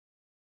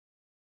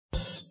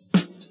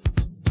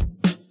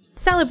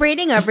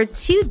Celebrating over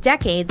 2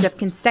 decades of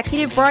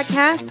consecutive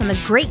broadcasts on the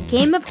great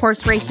game of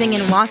horse racing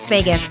in Las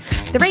Vegas,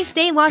 the Race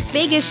Day Las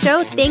Vegas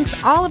show thanks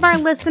all of our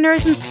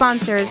listeners and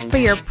sponsors for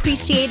your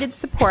appreciated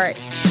support.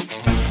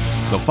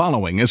 The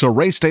following is a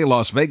Race Day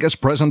Las Vegas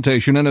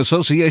presentation in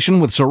association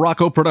with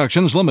Sirocco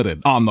Productions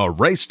Limited on the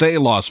Race Day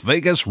Las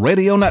Vegas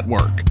Radio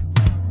Network.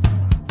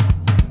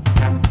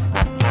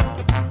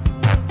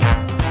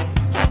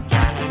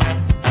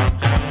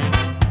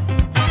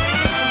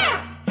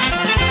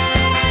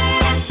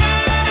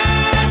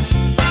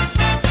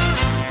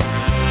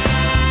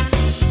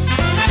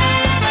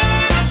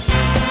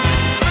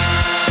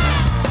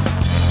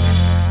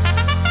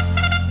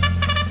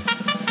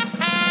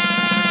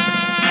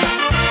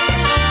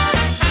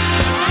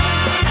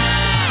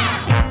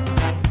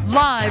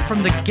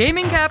 From the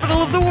gaming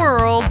capital of the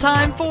world,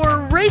 time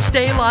for Race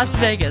Day Las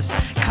Vegas,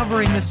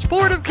 covering the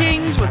sport of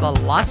kings with a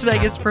Las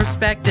Vegas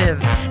perspective.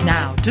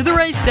 Now to the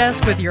race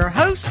desk with your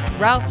host,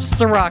 Ralph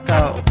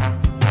Sirocco.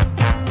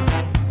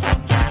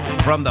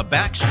 From the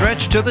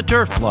backstretch to the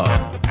turf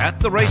club, at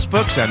the race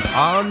books and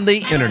on the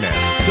internet,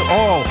 to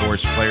all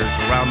horse players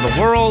around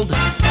the world,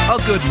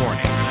 a good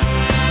morning.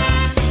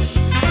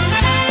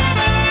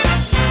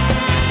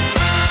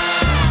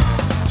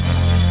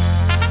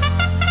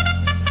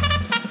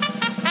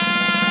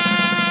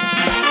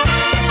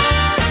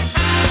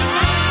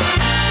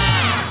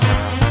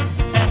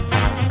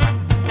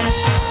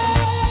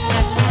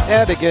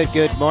 And a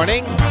good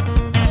morning.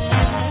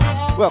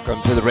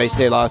 Welcome to the Race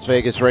Day Las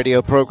Vegas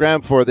radio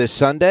program for this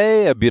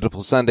Sunday, a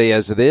beautiful Sunday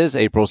as it is,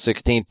 April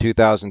 16,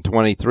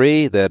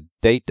 2023. The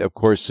date, of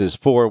course, is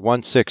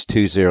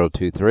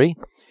 4/16/2023.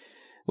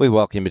 We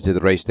welcome you to the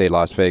Race Day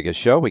Las Vegas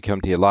show. We come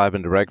to you live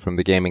and direct from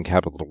the gaming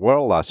capital of the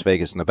world, Las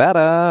Vegas,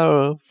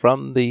 Nevada,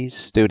 from the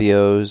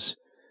studios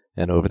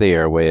and over the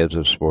airwaves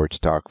of Sports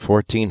Talk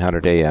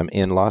 1400 AM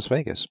in Las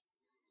Vegas.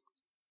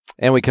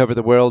 And we cover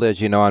the world, as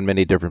you know, on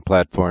many different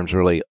platforms,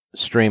 really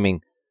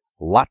streaming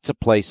lots of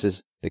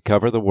places to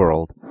cover the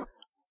world.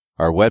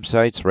 Our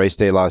websites,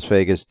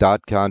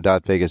 racedaylasvegas.com,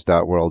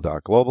 .vegas.world,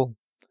 .global.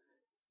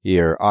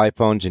 Your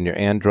iPhones and your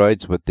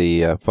Androids with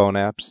the phone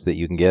apps that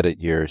you can get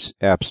at your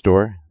app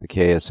store, the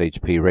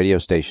KSHP radio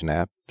station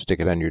app. Stick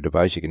it on your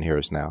device, you can hear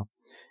us now.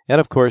 And,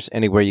 of course,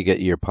 anywhere you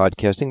get your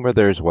podcasting, we're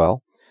there as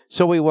well.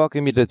 So we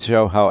welcome you to the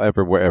show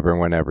however, wherever,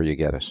 whenever you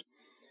get us.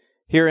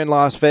 Here in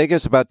Las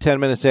Vegas, about 10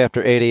 minutes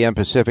after 8 a.m.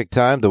 Pacific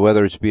time, the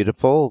weather is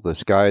beautiful, the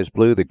sky is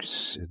blue,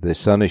 the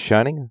sun is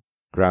shining,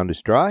 ground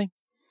is dry.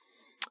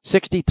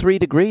 63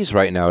 degrees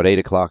right now at 8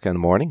 o'clock in the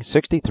morning,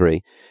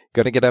 63.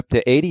 Going to get up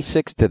to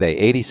 86 today,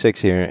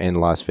 86 here in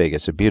Las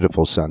Vegas, a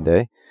beautiful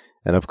Sunday.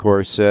 And, of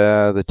course,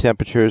 the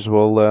temperatures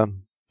will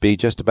be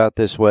just about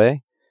this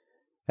way,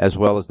 as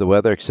well as the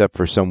weather, except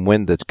for some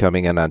wind that's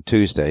coming in on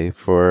Tuesday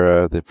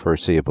for the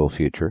foreseeable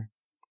future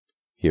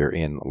here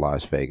in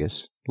Las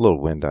Vegas. A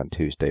little wind on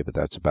Tuesday, but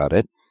that's about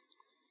it.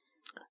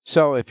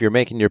 So if you're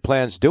making your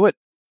plans, do it.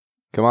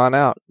 Come on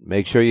out.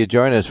 Make sure you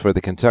join us for the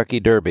Kentucky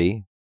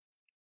Derby,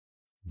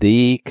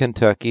 the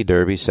Kentucky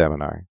Derby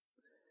Seminar.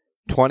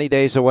 20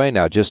 days away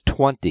now, just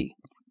 20.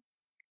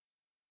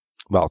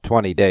 Well,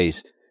 20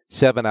 days,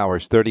 7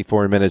 hours,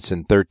 34 minutes,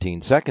 and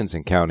 13 seconds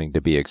and counting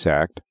to be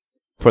exact,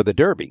 for the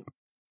Derby.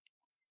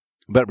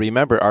 But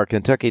remember, our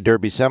Kentucky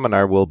Derby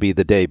Seminar will be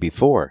the day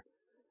before.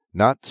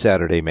 Not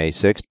Saturday, May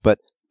 6th, but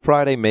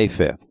Friday, May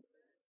 5th,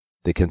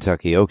 the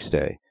Kentucky Oaks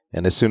Day.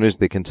 And as soon as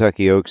the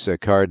Kentucky Oaks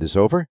card is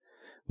over,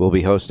 we'll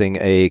be hosting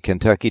a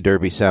Kentucky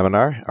Derby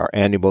Seminar, our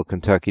annual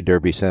Kentucky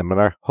Derby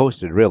Seminar,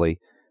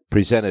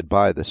 presented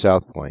by the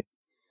South Point.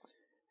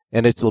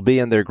 And it'll be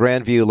in their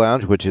Grandview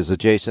Lounge, which is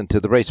adjacent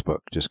to the Racebook.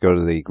 Just go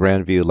to the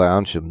Grandview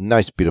Lounge, a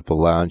nice, beautiful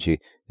lounge.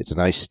 It's a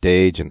nice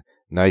stage and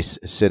nice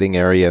sitting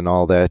area and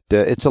all that.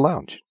 It's a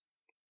lounge.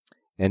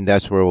 And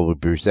that's where we'll be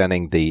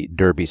presenting the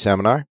Derby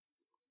Seminar.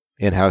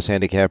 In-house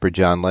handicapper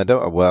John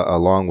Lindo,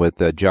 along with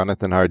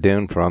Jonathan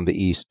Hardoon from the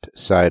east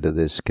side of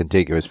this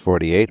contiguous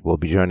 48, will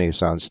be joining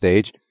us on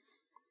stage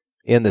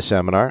in the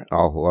seminar.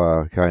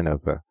 I'll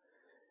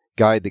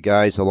guide the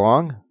guys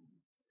along.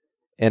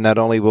 And not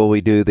only will we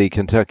do the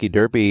Kentucky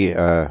Derby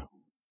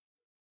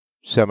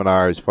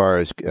seminar as far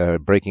as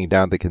breaking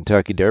down the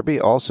Kentucky Derby,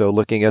 also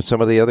looking at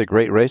some of the other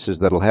great races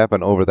that'll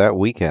happen over that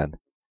weekend.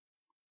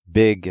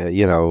 Big,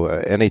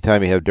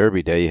 anytime you have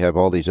Derby Day, you have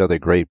all these other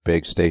great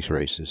big stakes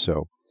races.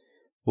 So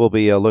we'll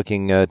be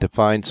looking to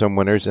find some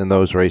winners in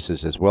those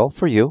races as well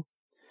for you.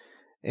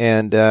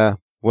 And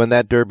when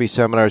that Derby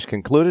seminar is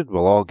concluded,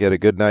 we'll all get a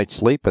good night's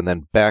sleep and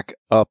then back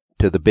up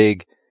to the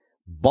big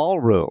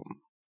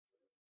ballroom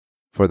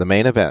for the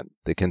main event,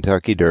 the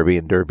Kentucky Derby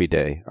and Derby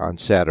Day on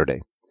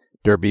Saturday.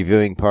 Derby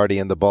viewing party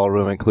in the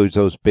ballroom includes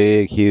those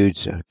big,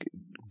 huge,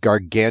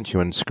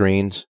 gargantuan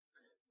screens,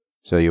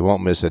 so you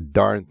won't miss a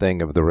darn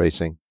thing of the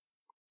racing.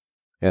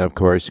 And, of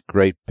course,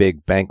 great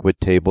big banquet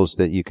tables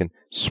that you can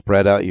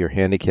spread out your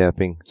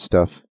handicapping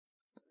stuff.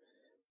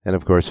 And,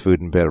 of course,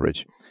 food and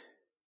beverage.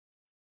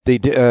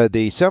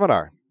 The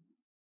seminar,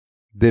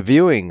 the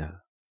viewing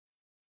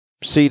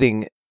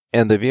seating,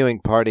 and the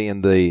viewing party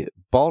in the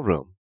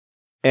ballroom.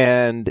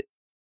 And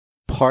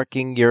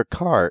parking your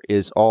car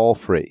is all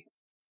free.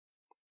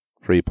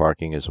 Free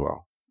parking as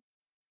well.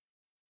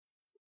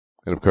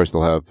 And, of course,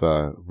 they'll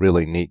have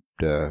really neat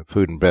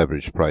food and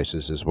beverage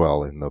prices as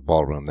well in the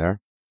ballroom there.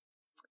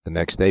 The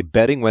next day,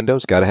 betting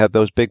windows. Got to have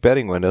those big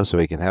betting windows so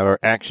we can have our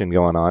action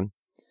going on.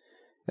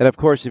 And, of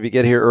course, if you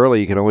get here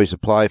early, you can always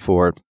apply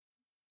for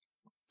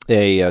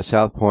a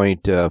South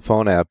Point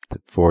phone app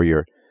for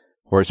your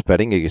horse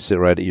betting. You can sit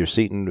right at your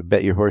seat and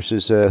bet your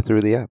horses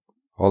through the app.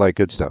 All that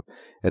good stuff.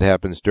 It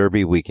happens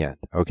Derby weekend,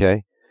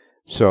 okay?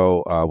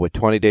 So with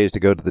 20 days to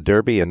go to the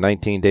Derby and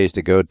 19 days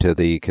to go to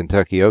the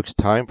Kentucky Oaks,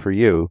 time for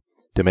you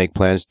to make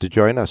plans to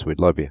join us. We'd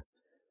love you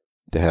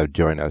to have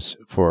join us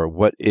for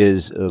what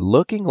is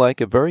looking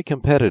like a very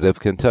competitive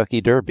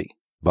Kentucky Derby,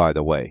 by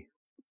the way,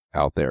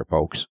 out there,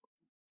 folks.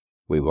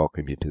 We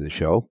welcome you to the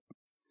show.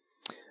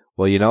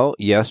 Well, you know,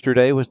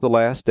 yesterday was the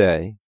last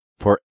day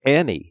for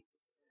any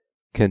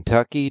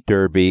Kentucky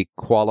Derby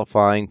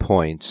qualifying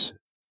points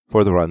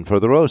for the Run for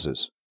the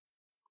Roses.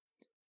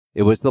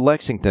 It was the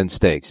Lexington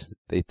Stakes.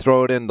 They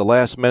throw it in the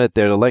last minute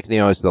there.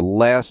 It's the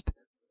last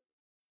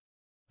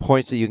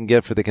points that you can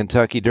get for the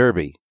Kentucky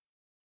Derby.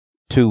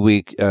 3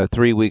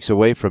 weeks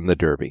away from the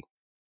Derby.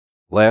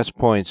 Last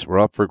points were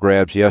up for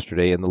grabs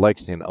yesterday in the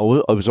Lexington.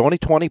 Oh, it was only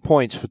 20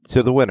 points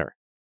to the winner.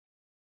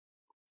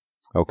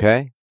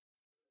 Okay?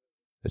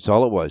 That's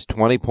all it was,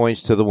 20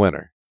 points to the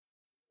winner.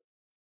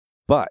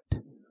 But,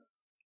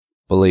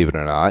 believe it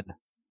or not,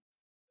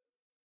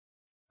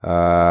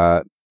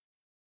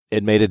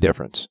 it made a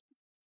difference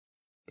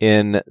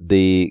in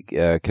the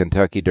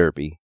Kentucky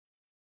Derby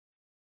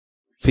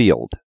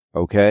field,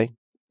 okay?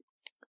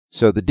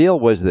 So the deal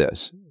was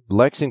this.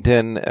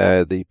 Lexington,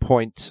 the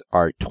points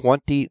are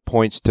 20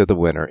 points to the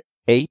winner,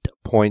 8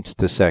 points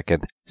to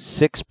second,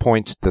 6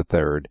 points to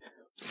third,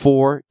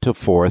 4 to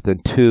fourth,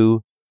 and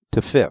 2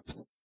 to fifth.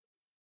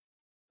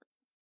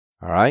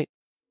 All right?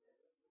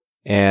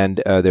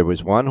 And there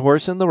was one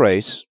horse in the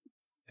race,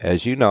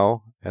 as you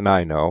know, and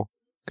I know,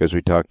 because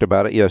we talked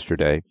about it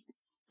yesterday,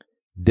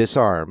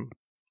 Disarm,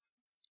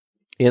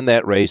 in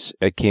that race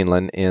at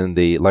Keeneland in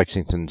the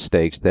Lexington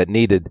Stakes that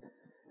needed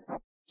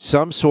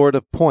some sort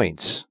of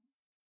points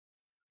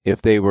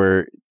if they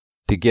were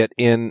to get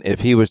in,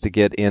 if he was to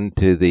get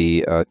into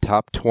the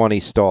top 20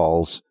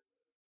 stalls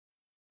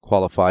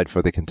qualified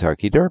for the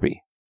Kentucky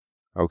Derby.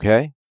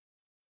 Okay?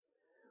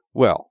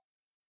 Well,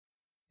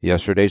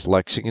 yesterday's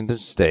Lexington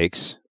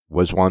Stakes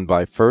was won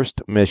by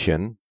First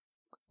Mission,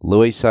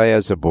 Louis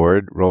Saez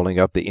aboard, rolling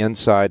up the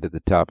inside at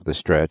the top of the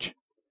stretch,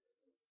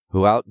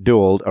 who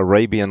outdueled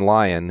Arabian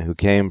Lion, who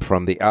came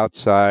from the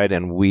outside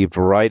and weaved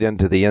right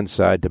into the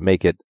inside to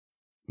make it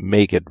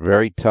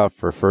very tough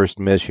for First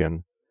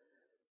Mission.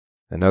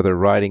 Another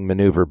riding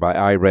maneuver by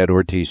Ired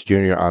Ortiz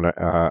Jr. on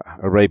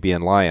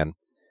Arabian Lion,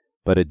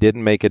 but it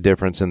didn't make a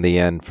difference in the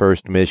end.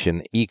 First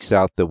Mission ekes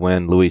out the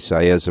win. Louis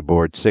Saez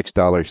aboard,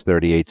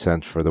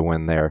 $6.38 for the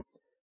win there.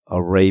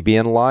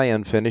 Arabian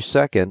Lion finished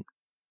second,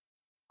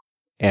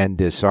 and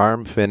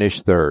Disarm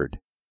finished third.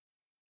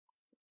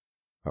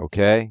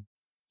 Okay?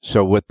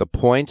 So with the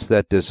points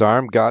that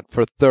Disarm got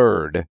for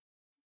third,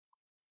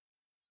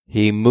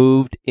 he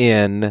moved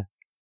in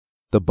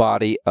the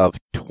body of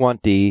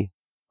 20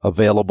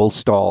 available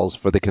stalls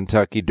for the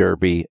Kentucky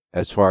Derby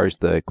as far as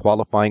the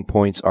qualifying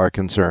points are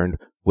concerned,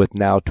 with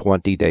now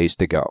 20 days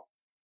to go.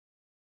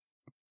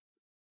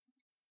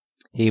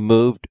 He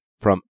moved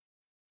from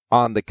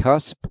on the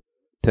cusp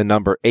to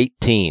number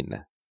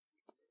 18.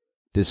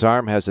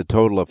 Disarm has a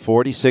total of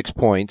 46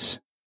 points.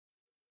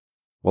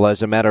 Well,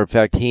 as a matter of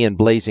fact, he and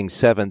Blazing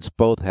Sevens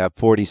both have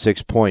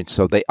 46 points,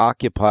 so they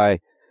occupy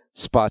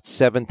spots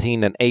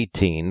 17 and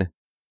 18.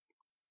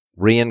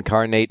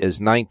 Reincarnate is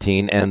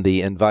 19, and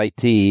the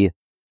invitee,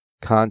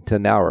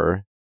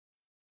 Contenauer,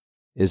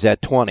 is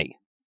at 20.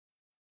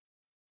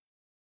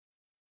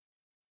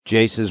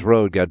 Jace's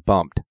Road got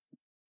bumped.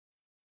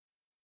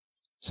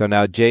 So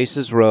now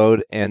Jace's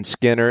Road and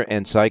Skinner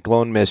and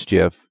Cyclone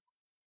Mischief,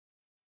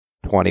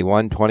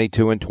 21,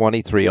 22, and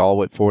 23, all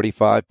with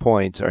 45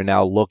 points, are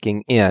now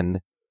looking in,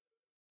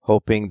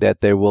 hoping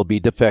that there will be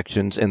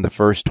defections in the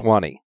first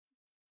 20.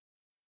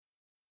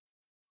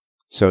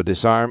 So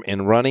Disarm,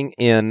 in running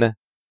in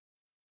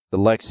the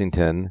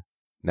Lexington,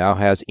 now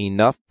has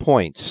enough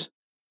points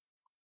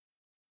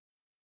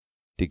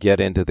to get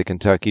into the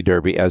Kentucky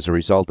Derby as a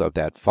result of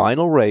that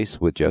final race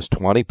with just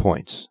 20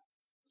 points.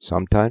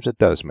 Sometimes it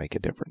does make a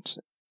difference,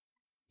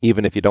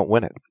 even if you don't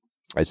win it,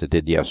 as it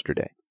did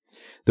yesterday.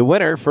 The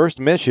winner, First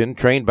Mission,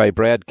 trained by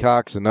Brad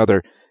Cox,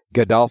 another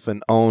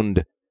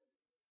Godolphin-owned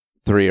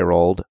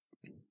 3-year-old.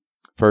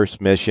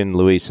 First Mission,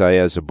 Louis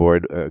Saez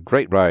aboard. A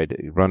great ride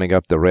running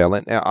up the rail.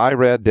 And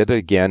Ired did it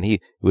again. He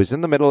was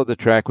in the middle of the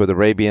track with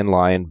Arabian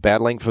Lion,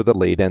 battling for the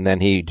lead, and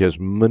then he just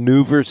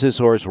maneuvers his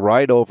horse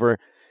right over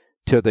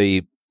to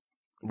the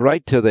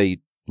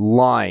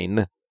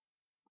line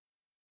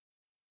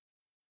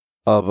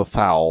of a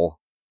foul,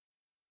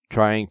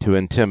 trying to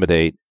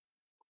intimidate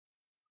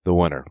the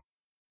winner.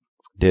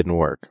 Didn't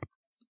work.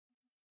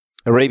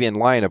 Arabian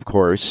Lion, of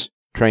course,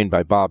 trained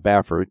by Bob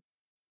Baffert,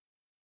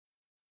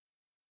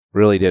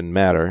 really didn't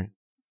matter.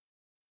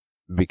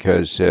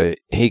 because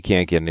he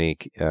can't get any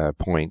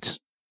points.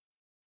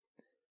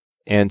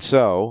 And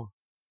so,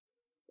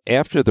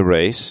 after the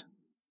race,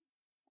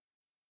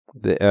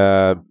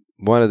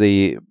 one of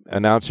the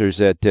announcers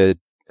at TVG,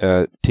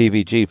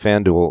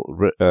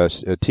 FanDuel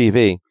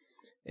TV,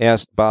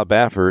 asked Bob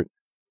Baffert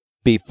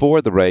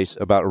before the race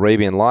about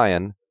Arabian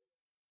Lion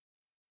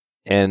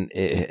and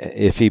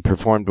if he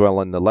performed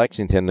well in the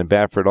Lexington. And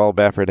all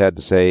Baffert had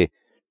to say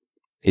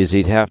is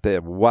he'd have to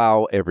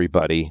wow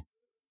everybody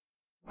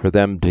for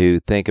them to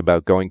think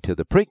about going to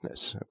the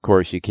Preakness. Of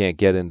course, you can't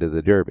get into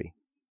the Derby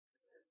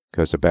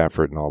because of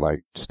Baffert and all that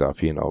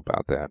stuff. You know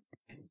about that.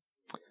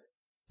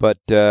 But,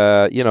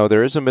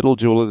 there is a middle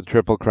jewel of the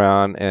Triple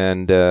Crown,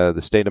 and the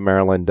state of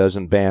Maryland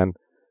doesn't ban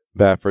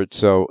Baffert.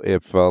 So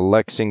if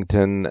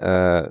Lexington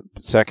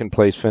second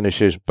place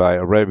finishes by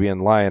Arabian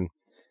Lion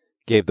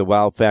gave the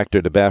wow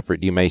factor to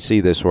Baffert, you may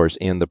see this horse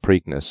in the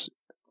Preakness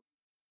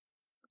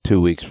 2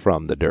 weeks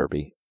from the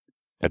Derby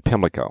at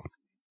Pimlico.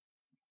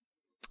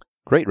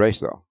 Great race,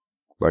 though,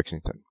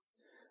 Lexington.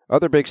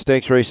 Other big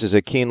stakes races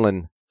at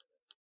Keeneland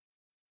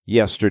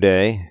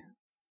yesterday,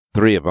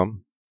 3 of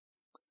them.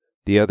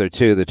 The other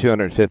 2, the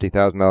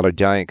 $250,000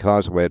 Giant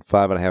Causeway at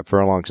 5.5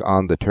 furlongs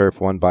on the turf,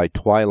 won by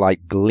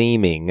Twilight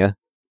Gleaming.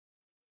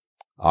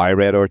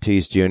 Irad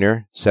Ortiz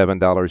Jr.,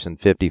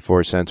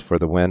 $7.54 for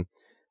the win.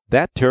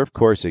 That turf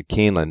course at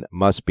Keeneland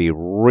must be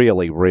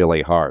really,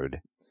 really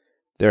hard.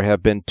 There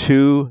have been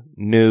 2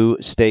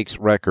 new stakes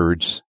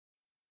records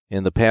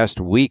in the past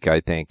week,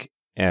 I think,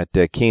 at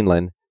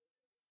Keeneland.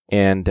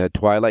 And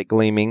Twilight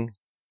Gleaming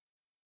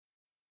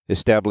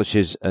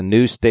establishes a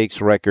new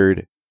stakes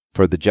record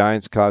for the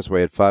Giants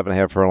Causeway at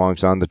 5.5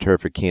 furlongs on the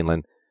turf at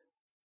Keeneland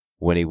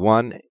when he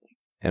won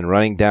and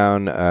running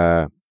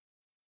down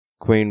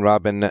Queen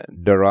Robin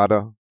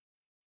Dorado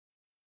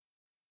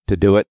to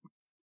do it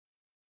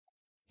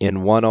in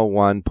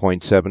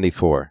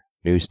 101.74,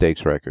 new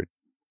stakes record.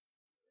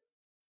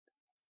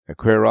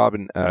 Queen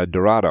Robin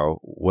Dorado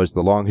was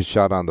the longest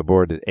shot on the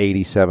board at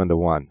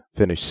 87-1,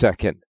 finished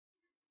second.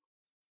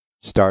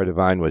 Star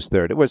Divine was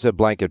third. It was a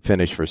blanket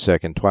finish for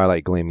second.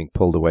 Twilight Gleaming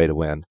pulled away to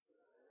win.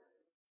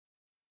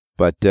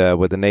 But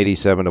with an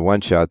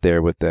 87-1 shot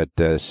there with that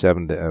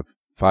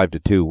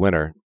 5-2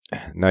 winner,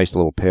 nice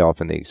little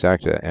payoff in the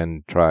exacta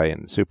and try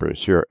and super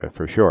sure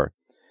for sure.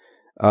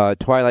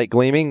 Twilight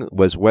Gleaming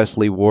was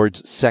Wesley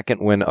Ward's second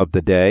win of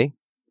the day.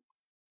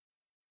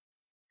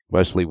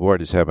 Wesley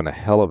Ward is having a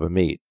hell of a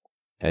meet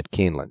at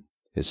Keeneland.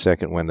 His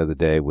second win of the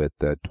day with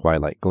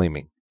Twilight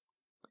Gleaming.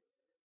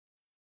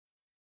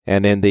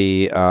 And in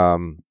the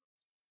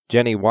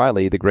Jenny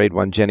Wiley, the Grade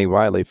 1 Jenny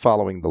Wiley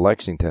following the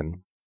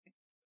Lexington,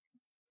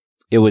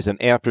 it was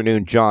an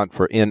afternoon jaunt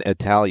for In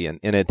Italian.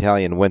 In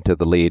Italian went to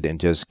the lead and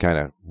just kind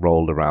of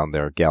rolled around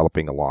there,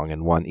 galloping along,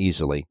 and won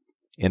easily.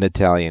 In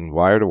Italian,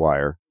 wire to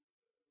wire.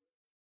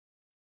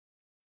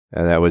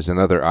 And that was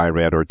another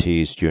Irad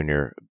Ortiz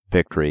Jr.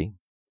 victory.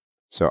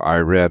 So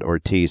Irad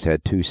Ortiz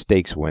had 2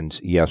 stakes wins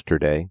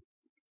yesterday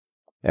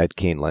at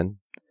Keeneland.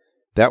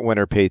 That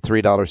winner paid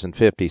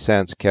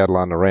 $3.50, Cattle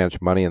on the Ranch,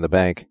 Money in the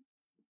Bank.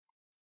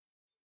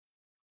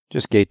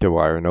 Just gate to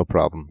wire, no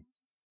problem.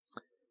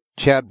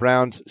 Chad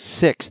Brown's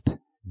 6th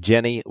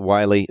Jenny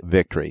Wiley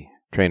victory.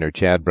 Trainer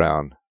Chad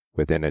Brown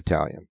within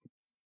Italian.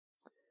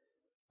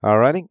 All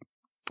righty.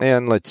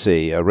 And let's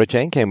see. Rich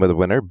Eng came with a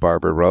winner.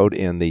 Barber Road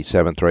in the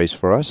 7th race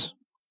for us.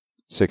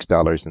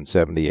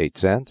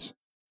 $6.78.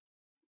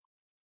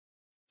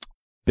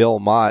 Bill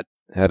Mott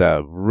had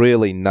a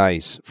really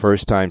nice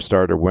first-time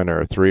starter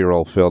winner, a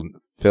 3-year-old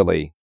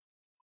filly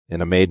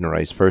in a maiden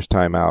race. First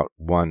time out,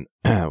 won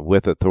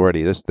with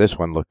authority. This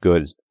one looked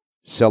good.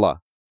 Scylla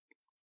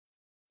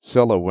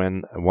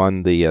won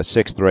the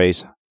 6th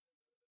race.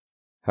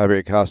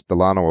 Javier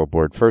Castellano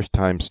aboard. First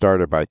time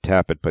starter by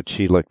Tappet, but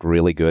she looked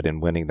really good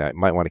in winning that.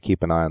 Might want to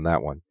keep an eye on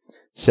that one.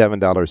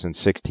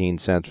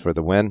 $7.16 for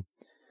the win.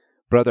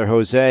 Brother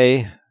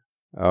Jose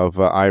of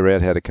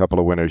Irad had a couple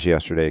of winners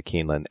yesterday at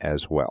Keeneland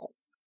as well.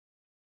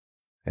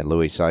 And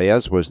Luis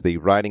Saez was the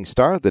riding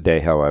star of the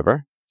day,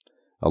 however,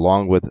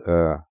 along with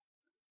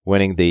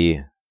winning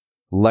the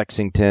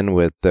Lexington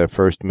with the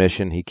First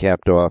Mission. He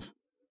capped off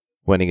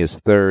winning his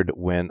 3rd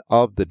win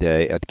of the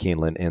day at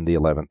Keeneland in the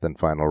 11th and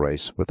final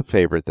race with a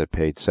favorite that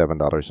paid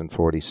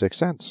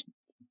 $7.46.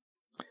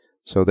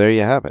 So there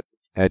you have it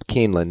at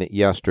Keeneland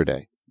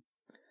yesterday.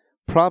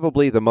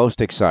 Probably the most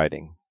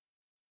exciting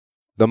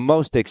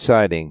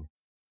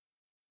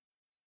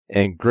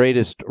and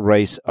greatest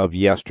race of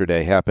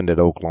yesterday happened at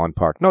Oaklawn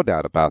Park. No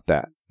doubt about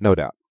that. No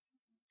doubt.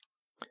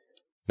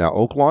 Now,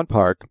 Oaklawn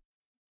Park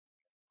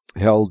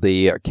held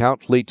the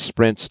Count Fleet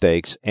Sprint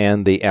Stakes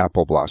and the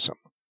Apple Blossom.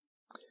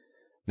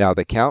 Now,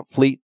 the Count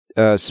Fleet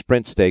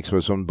Sprint Stakes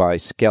was won by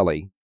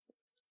Skelly,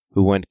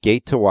 who went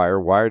gate to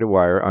wire to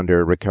wire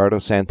under Ricardo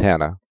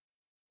Santana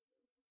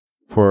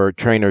for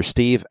trainer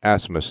Steve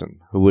Asmussen,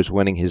 who was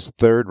winning his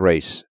 3rd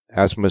race.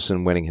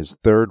 Asmussen winning his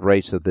 3rd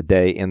race of the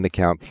day in the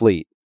Count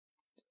Fleet.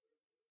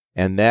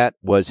 And that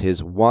was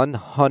his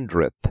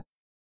 100th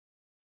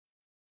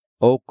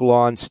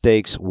Oaklawn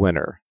Stakes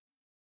winner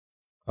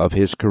of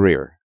his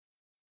career.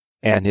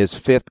 and his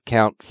 5th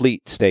Count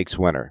Fleet Stakes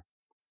winner,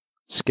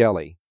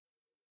 Skelly.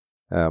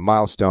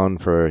 Milestone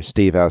for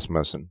Steve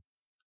Asmussen.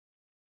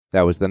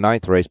 That was the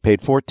 9th race.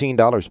 Paid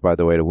 $14, by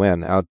the way, to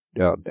win,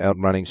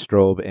 outrunning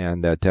Strobe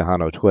and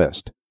Tejano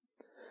Twist.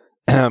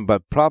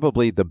 But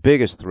probably the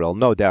biggest thrill,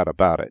 no doubt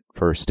about it,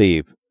 for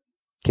Steve,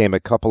 came a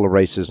couple of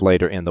races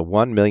later in the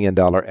 $1 million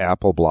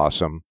Apple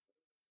Blossom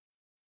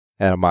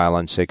at 1 mile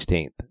and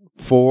 16th.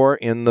 4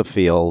 in the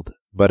field,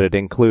 but it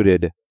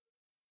included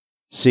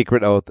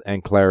Secret Oath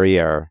and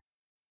Clairiere,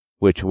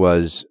 which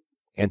was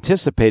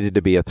anticipated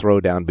to be a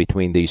throwdown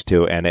between these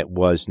two, and it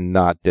was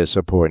not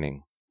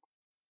disappointing.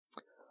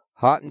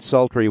 Hot and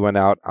Sultry went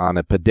out on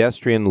a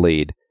pedestrian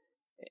lead,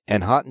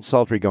 and Hot and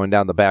Sultry going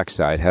down the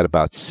backside had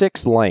about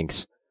 6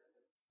 lengths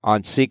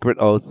on Secret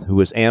Oath, who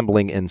was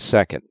ambling in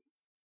 2nd.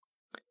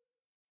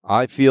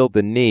 I Feel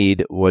the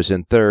Need was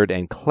in 3rd,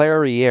 and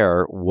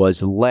Clairiere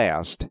was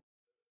last,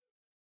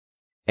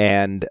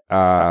 and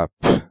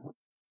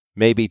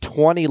maybe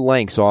 20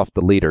 lengths off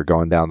the leader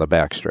going down the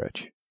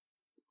backstretch.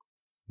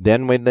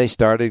 Then when they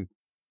started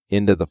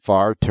into the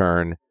far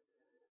turn,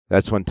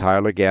 that's when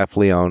Tyler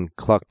Gaffleone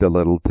clucked a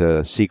little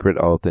to Secret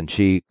Oath, and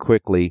she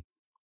quickly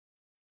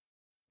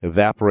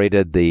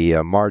evaporated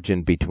the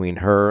margin between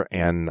her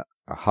and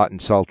Hot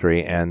and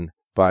Sultry, and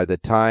by the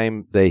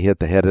time they hit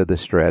the head of the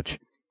stretch,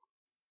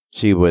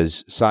 she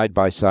was side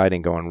by side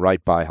and going right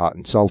by Hot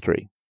and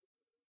Sultry.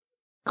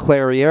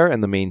 Clairiere,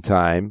 in the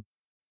meantime,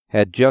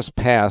 had just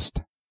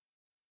passed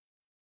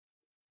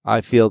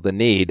I Feel the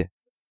Need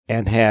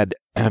and had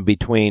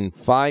between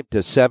 5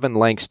 to 7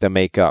 lengths to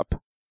make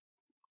up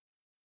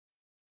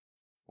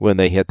when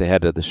they hit the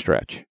head of the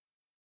stretch.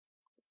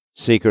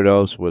 Secret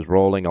Oath was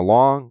rolling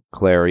along.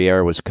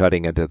 Clairiere was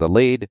cutting into the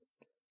lead.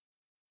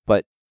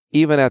 But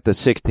even at the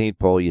 16th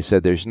pole, you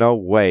said there's no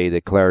way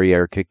that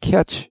Clairiere could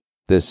catch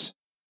this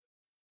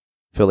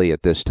filly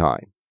at this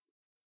time.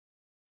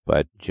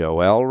 But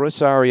Joel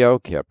Rosario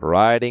kept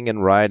riding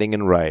and riding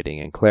and riding,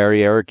 and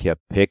Clairiere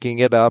kept picking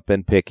it up,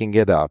 and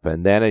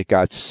then it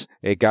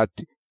got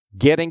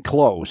getting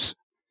close.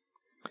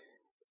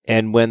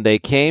 And when they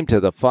came to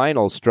the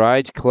final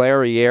strides,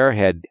 Clairiere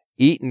had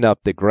eaten up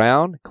the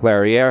ground.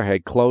 Clairiere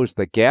had closed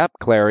the gap.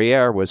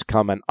 Clairiere was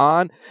coming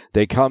on.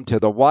 They come to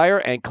the wire,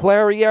 and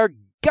Clairiere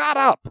got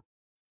up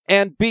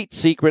and beat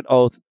Secret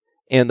Oath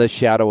in the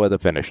shadow of the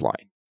finish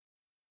line.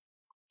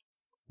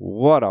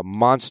 What a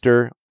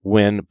monster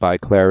win by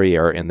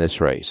Clairiere in this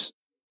race,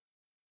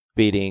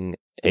 beating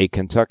a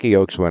Kentucky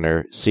Oaks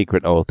winner,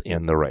 Secret Oath,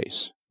 in the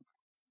race.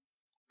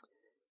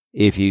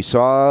 If you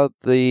saw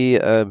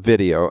the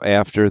video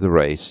after the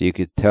race, you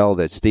could tell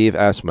that Steve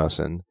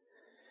Asmussen,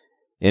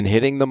 in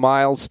hitting the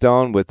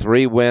milestone with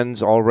 3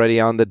 wins already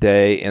on the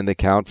day in the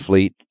Count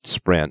Fleet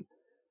Sprint,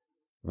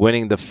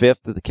 winning the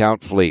 5th of the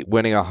Count Fleet,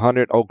 winning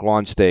 100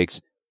 Oaklawn Stakes,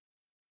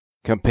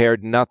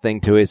 compared nothing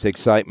to his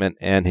excitement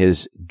and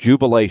his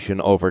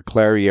jubilation over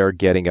Clairiere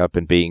getting up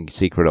and being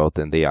Secret Oath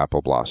in the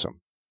Apple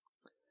Blossom.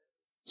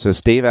 So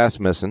Steve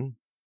Asmussen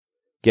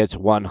gets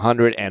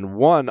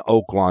 101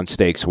 Oaklawn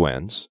Stakes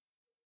wins,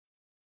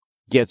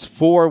 gets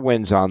 4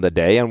 wins on the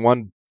day, and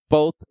won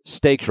both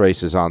stakes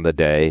races on the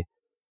day.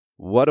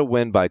 What a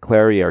win by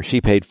Clairiere. She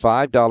paid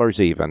 $5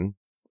 even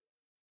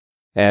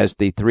as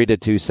the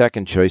 3-2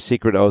 second choice.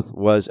 Secret Oath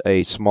was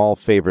a small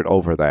favorite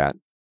over that.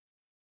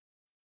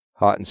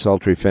 Hot and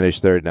Sultry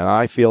finished 3rd, and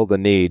I Feel the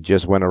Need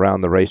just went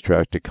around the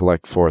racetrack to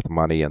collect 4th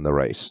money in the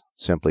race,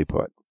 simply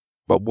put.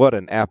 But what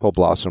an Apple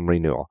Blossom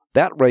renewal.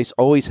 That race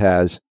always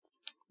has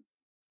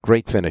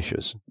great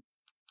finishes.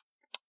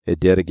 It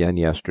did again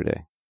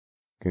yesterday.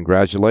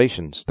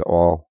 Congratulations to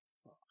all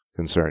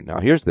concerned.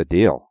 Now, here's the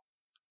deal.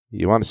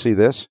 You want to see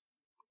this?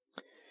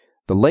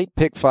 The late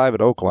pick 5 at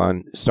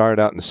Oaklawn started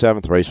out in the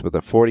 7th race with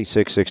a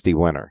 $46.60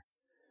 winner.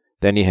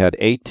 Then you had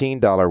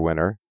 $18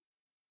 winner,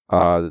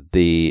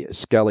 the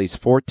Skelly's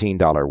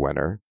 $14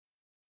 winner.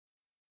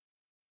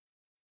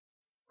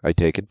 I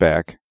take it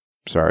back.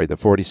 Sorry, the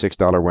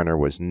 $46 winner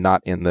was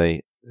not in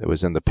the. It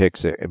was in the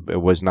pick.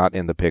 It was not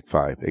in the pick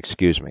 5.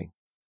 Excuse me.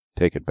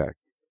 Take it back.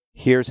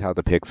 Here's how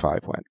the pick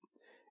 5 went: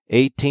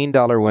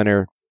 $18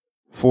 winner,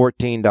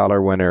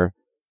 $14 winner,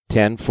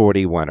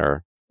 $10.40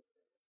 winner,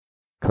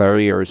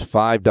 Clairiere's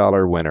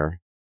 $5 winner,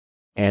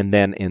 and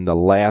then in the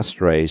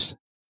last race,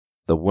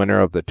 the winner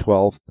of the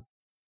 12th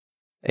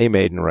A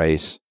maiden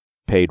race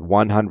paid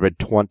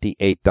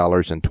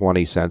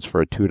 $128.20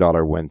 for a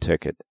 $2 win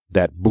ticket.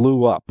 That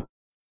blew up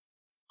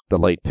the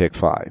late pick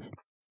 5.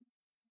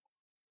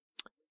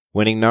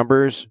 Winning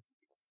numbers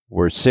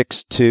were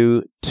 6,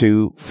 2,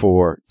 2,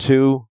 4,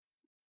 2.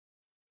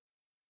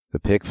 The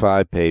pick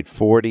 5 paid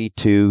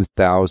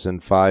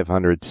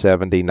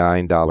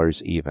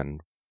 $42,579 even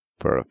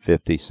for a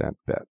 50-cent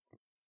bet.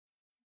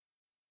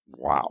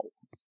 Wow.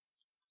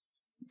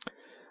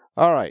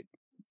 All right.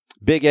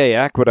 Big A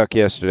Aqueduct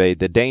yesterday.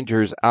 The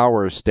Danger's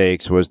Hour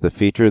Stakes was the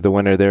feature. The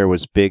winner there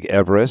was Big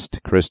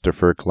Everest,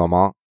 Christopher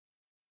Clement.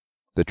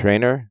 The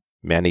trainer,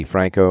 Manny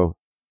Franco,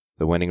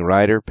 the winning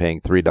rider,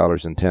 paying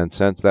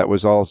 $3.10. That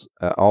was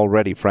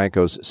already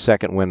Franco's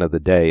second win of the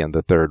day in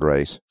the 3rd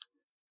race.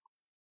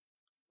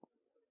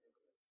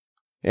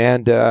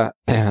 And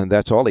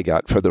that's all he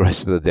got for the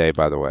rest of the day,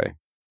 by the way.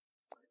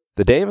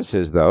 The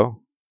Davises,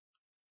 though,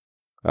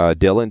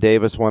 Dylan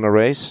Davis won a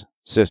race.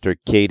 Sister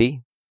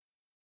Katie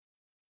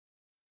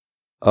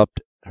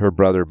upped her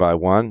brother by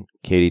 1.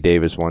 Katie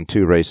Davis won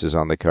 2 races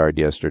on the card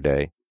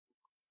yesterday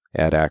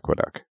at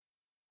Aqueduct.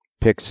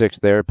 Pick 6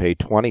 there, paid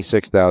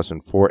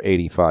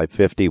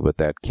 $26,485.50 with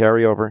that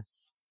carryover.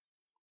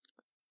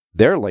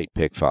 Their late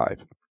pick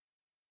 5,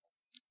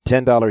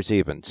 $10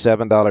 even,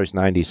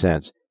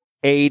 $7.90,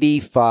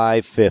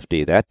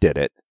 $85.50. That did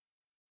it.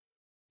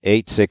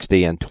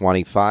 $8.60 and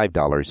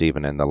 $25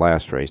 even in the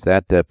last race.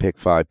 That pick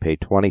 5 paid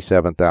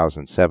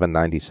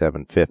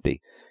 $27,797.50.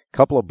 A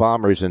couple of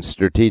bombers in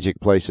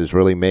strategic places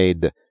really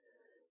made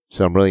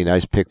some really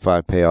nice pick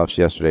 5 payoffs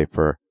yesterday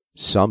for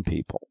some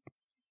people.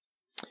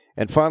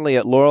 And finally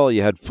at Laurel,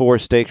 you had 4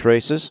 stakes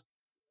races.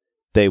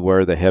 They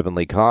were the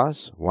Heavenly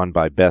Cause, won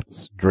by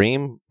Beth's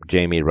Dream,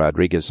 Jamie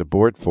Rodriguez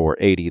aboard,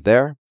 $4.80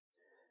 there.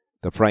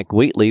 The Frank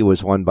Wheatley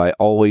was won by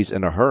Always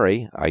in a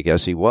Hurry. I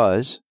guess he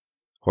was.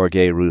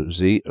 Jorge Ruiz,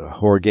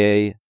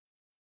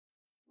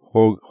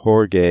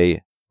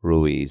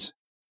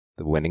 the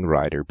winning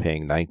rider,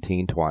 paying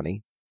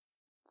 $19.20.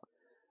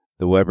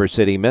 The Weber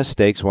City Miss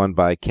Stakes won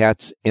by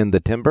Cats in the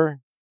Timber.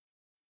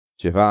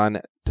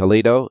 Javon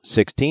Toledo,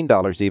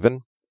 $16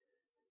 even.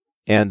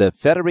 And the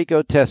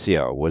Federico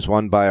Tessio was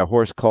won by a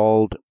horse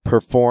called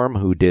Perform,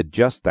 who did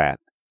just that.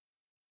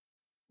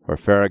 For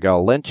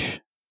Farragut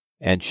Lynch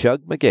and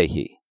Shug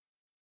McGahee.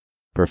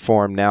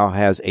 Perform now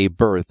has a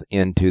berth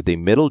into the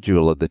middle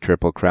jewel of the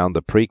Triple Crown,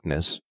 the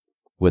Preakness,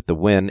 with the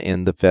win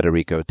in the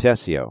Federico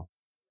Tessio.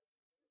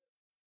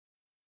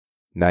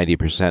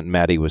 90%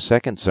 Maddie was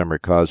second. Summer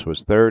Cause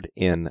was third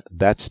in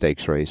that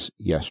stakes race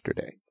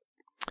yesterday.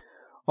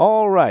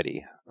 All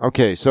righty.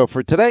 Okay, so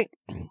for today,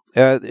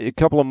 a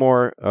couple of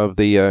more of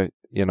the,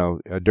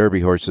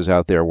 Derby horses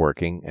out there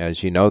working,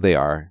 as you know they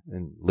are,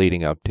 and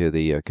leading up to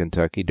the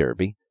Kentucky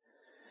Derby.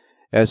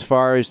 As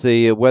far as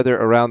the weather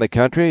around the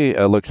country,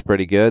 looks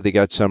pretty good. They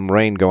got some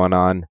rain going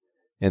on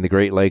in the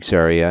Great Lakes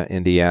area,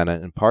 Indiana,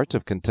 and parts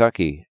of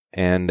Kentucky.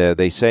 And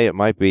they say it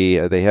might be,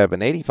 they have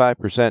an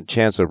 85%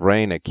 chance of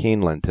rain at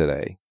Keeneland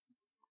today,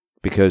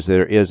 because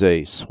there is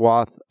a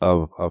swath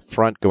of a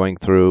front going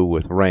through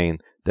with rain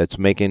that's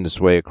making its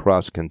way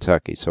across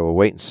Kentucky. So we'll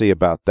wait and see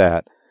about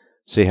that,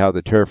 see how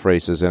the turf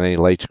races and any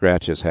late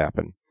scratches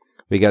happen.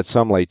 We got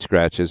some late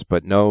scratches,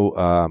 but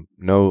no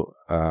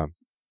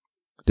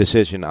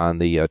decision on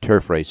the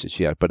turf races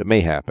yet, but it may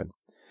happen.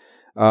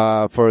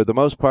 For the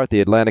most part,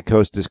 the Atlantic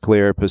coast is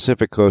clear,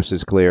 Pacific coast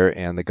is clear,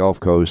 and the Gulf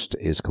Coast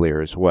is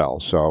clear as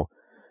well. So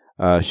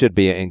should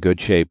be in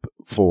good shape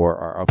for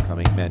our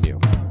upcoming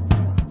menu.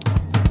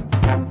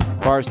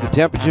 As far as the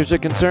temperatures are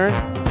concerned,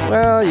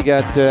 well, you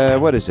got,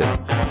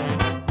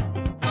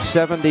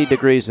 70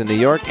 degrees in New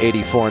York,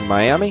 84 in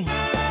Miami,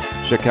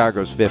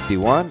 Chicago's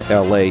 51,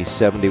 LA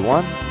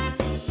 71.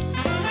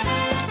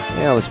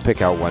 Yeah, let's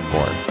pick out one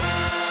more.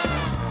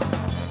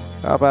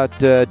 How about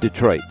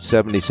Detroit,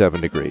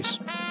 77 degrees.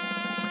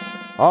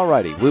 All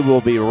righty, we will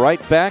be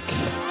right back.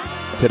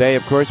 Today,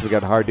 of course, we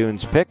got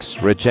Hardoon's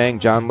Picks, Rich Eng,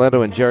 John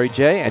Lendo, and Jerry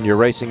J, and your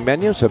racing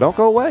menu, so don't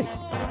go away.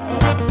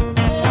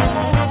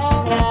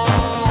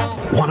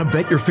 Want to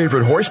bet your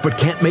favorite horse but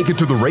can't make it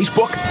to the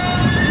racebook?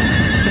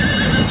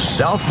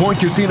 South Point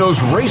Casino's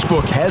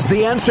Racebook has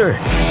the answer.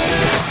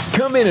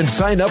 Come in and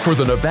sign up for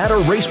the Nevada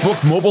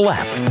Racebook mobile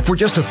app. For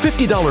just a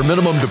 $50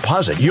 minimum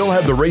deposit, you'll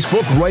have the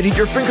Racebook right at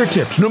your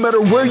fingertips, no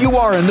matter where you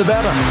are in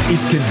Nevada.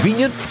 It's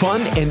convenient,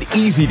 fun, and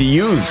easy to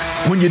use.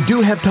 When you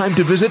do have time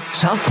to visit,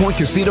 South Point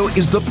Casino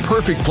is the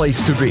perfect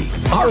place to be.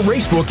 Our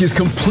Racebook is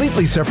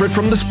completely separate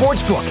from the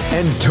Sportsbook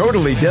and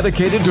totally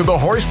dedicated to the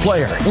horse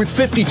player. With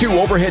 52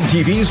 overhead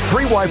TVs,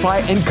 free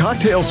Wi-Fi, and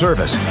cocktail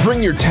service.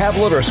 Bring your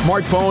tablet or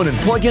smartphone and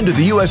plug into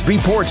the USB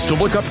ports to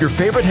look up your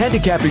favorite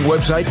handicapping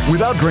website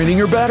without draining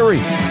your battery.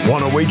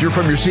 Want to wager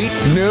from your seat?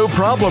 No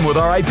problem with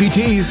our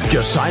IPTs.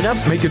 Just sign up,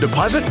 make a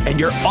deposit, and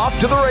you're off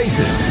to the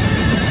races.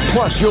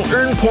 Plus, you'll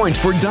earn points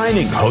for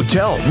dining,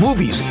 hotel,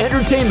 movies,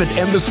 entertainment,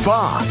 and the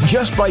spa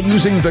just by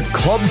using the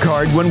club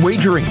card when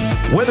wagering.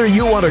 Whether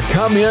you want to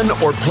come in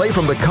or play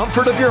from the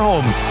comfort of your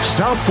home,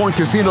 South Point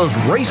Casino's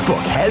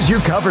Racebook has you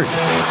covered.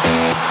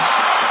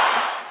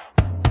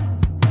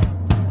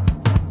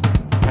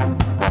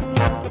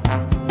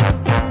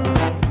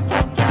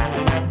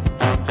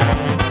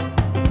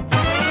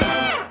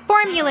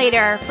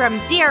 From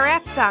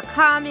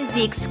DRF.com is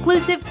the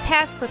exclusive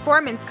past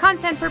performance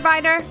content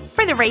provider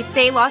for the Race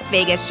Day Las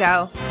Vegas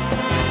show.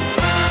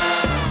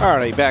 All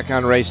right, back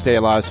on Race Day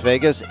Las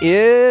Vegas.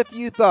 If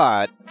you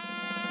thought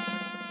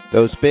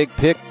those big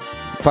pick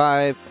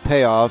 5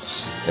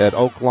 payoffs at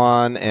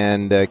Oaklawn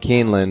and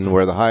Keeneland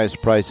were the highest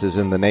prices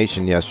in the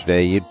nation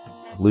yesterday, you'd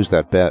lose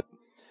that bet.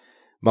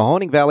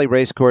 Mahoning Valley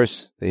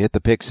Racecourse, they hit the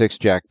pick 6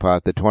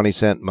 jackpot, the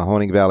 20-cent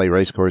Mahoning Valley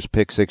Racecourse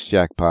pick 6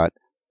 jackpot,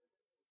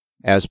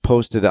 as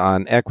posted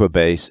on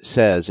Equibase,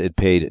 says it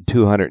paid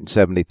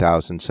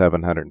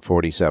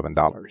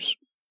 $270,747.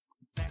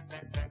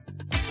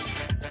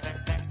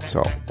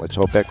 So let's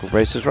hope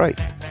Equibase is right.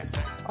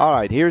 All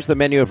right, here's the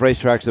menu of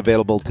racetracks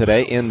available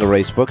today in the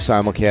Racebook,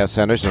 simulcast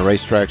centers and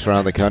racetracks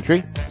around the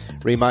country.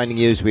 Reminding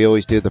you, as we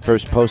always do, the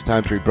first post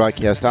times we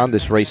broadcast on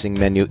this racing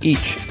menu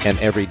each and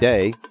every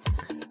day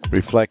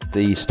reflect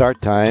the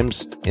start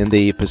times in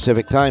the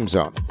Pacific time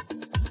zone.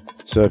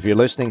 So if you're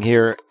listening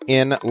here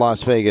in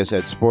Las Vegas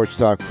at Sports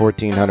Talk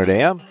 1400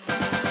 AM,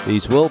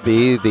 these will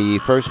be the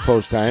first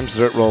post times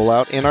that roll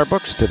out in our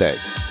books today,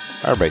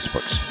 our race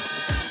books.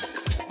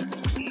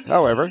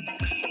 However,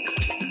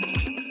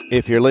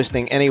 if you're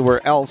listening anywhere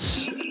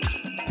else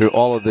through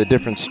all of the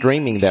different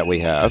streaming that we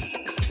have,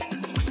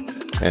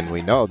 and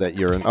we know that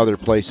you're in other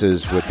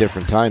places with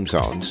different time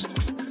zones,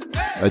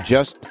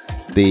 adjust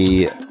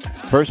the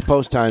first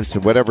post time to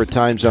whatever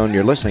time zone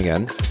you're listening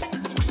in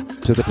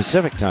to the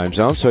Pacific time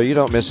zone, so you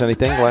don't miss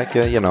anything. Like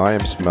I am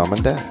mom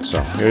and dad.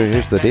 So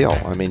here's the deal.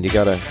 I mean, you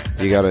gotta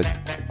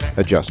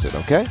adjust it.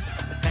 Okay,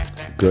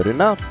 good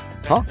enough.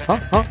 Huh?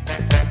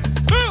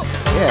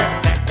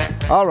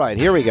 Yeah. All right,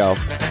 here we go.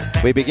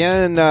 We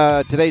begin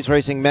today's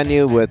racing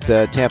menu with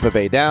Tampa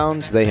Bay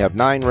Downs. They have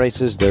 9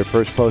 races. Their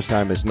first post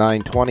time is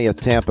 9:20 at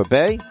Tampa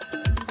Bay.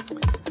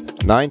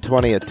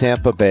 9:20 at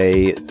Tampa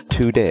Bay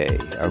today.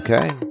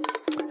 Okay.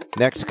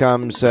 Next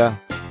comes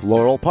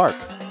Laurel Park.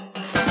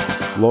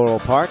 Laurel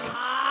Park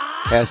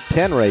has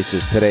 10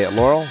 races today at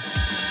Laurel.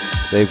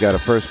 They've got a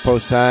first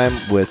post time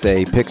with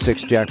a Pick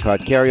 6 jackpot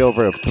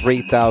carryover of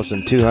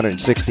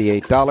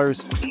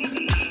 $3,268.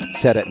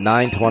 Set at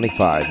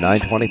 9:25.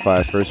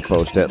 9:25 first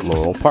post at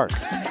Laurel Park.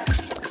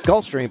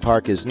 Gulfstream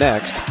Park is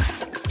next.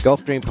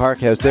 Gulfstream Park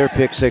has their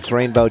Pick 6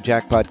 Rainbow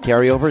Jackpot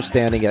carryover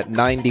standing at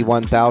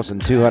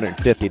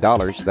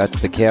 $91,250. That's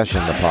the cash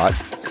in the pot.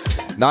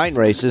 9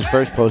 races,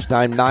 first post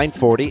time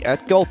 9:40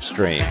 at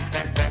Gulfstream.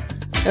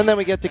 And then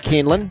we get to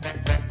Keeneland.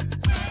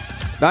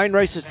 9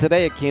 races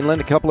today at Keeneland,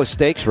 a couple of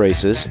stakes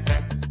races.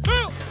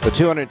 The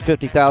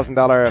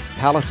 $250,000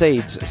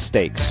 Palisades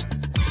Stakes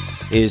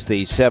is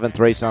the 7th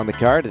race on the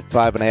card at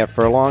 5.5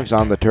 furlongs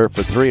on the turf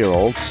for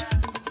 3-year-olds.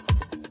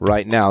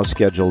 Right now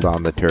scheduled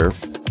on the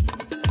turf.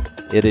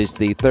 It is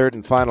the 3rd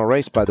and final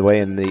race, by the way,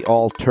 in the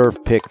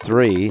all-turf Pick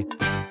 3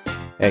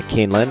 at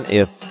Keeneland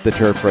if the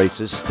turf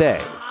races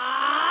stay.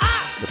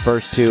 The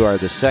first 2 are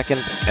the 2nd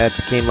at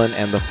Keeneland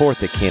and the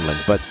 4th at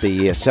Keeneland. But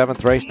the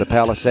 7th race, the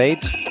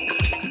Palisades,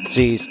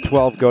 sees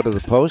 12 go to the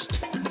post.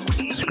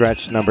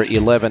 Scratch number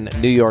 11,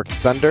 New York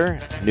Thunder.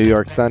 New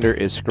York Thunder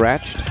is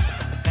scratched.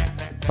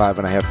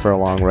 5.5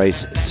 furlong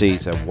race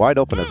sees a wide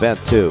open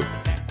event too.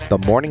 The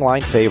morning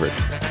line favorite,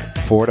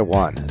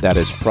 4-1. That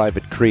is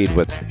Private Creed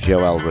with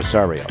Joel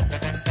Rosario.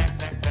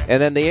 And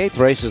then the 8th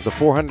race is the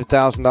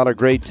 $400,000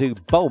 Grade 2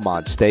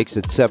 Beaumont Stakes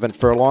at 7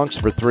 furlongs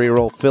for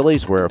 3-year-old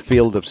fillies, where a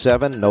field of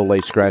 7, no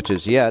late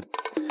scratches yet,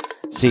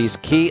 sees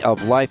Key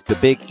of Life, the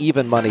big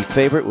even money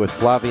favorite, with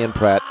Flavien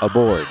Prat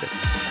aboard.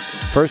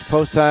 First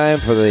post time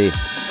for the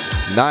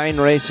 9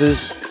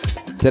 races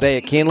today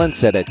at Keeneland,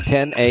 set at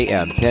 10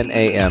 a.m. 10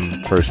 a.m.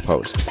 first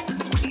post.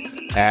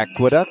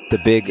 Aqueduct, the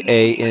big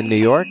A in New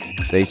York.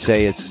 They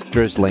say it's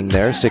drizzling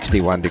there,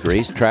 61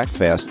 degrees. Track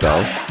fast,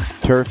 though.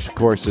 Turf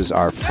courses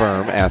are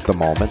firm at the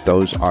moment.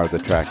 Those are the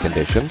track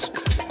conditions.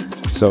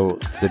 So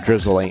the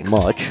drizzle ain't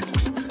much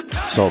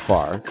so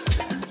far.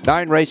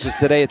 9 races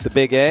today at the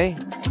Big A.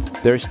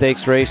 Their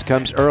stakes race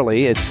comes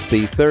early. It's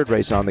the 3rd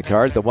race on the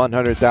card, the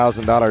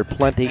 $100,000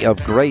 Plenty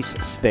of Grace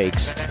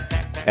Stakes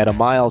at a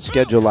mile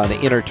schedule on the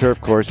inner turf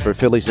course for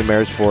fillies and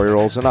mares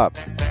 4-year-olds and up.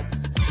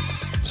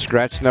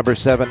 Scratch number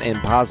 7,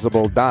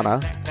 Impossible Donna.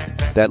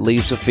 That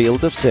leaves a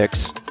field of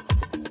 6.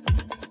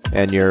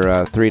 And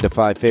your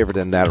 3-5 favorite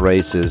in that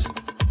race is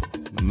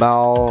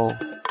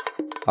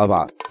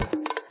Malabat.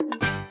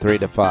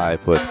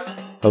 3-5 with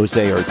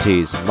Jose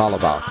Ortiz.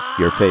 Malabat,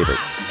 your favorite.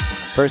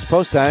 First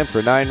post time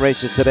for 9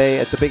 races today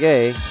at the Big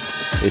A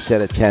is set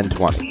at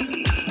 10:20.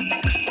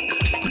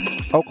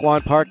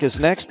 Oaklawn Park is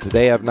next.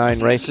 They have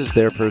 9 races.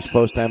 Their first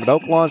post time at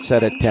Oaklawn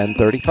set at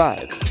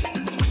 10:35.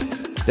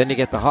 Then you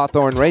get the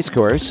Hawthorne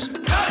Racecourse.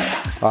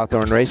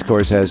 Hawthorne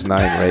Racecourse has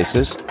 9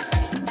 races.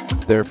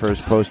 Their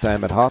first post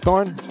time at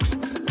Hawthorne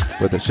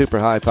with a super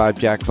high 5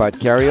 jackpot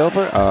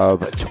carryover of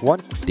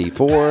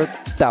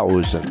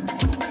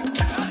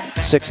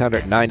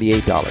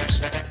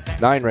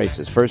 $24,698. 9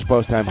 races. First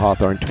post time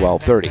Hawthorne,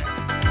 12:30.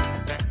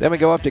 Then we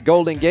go up to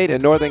Golden Gate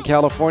in Northern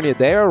California.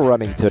 They are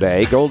running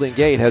today. Golden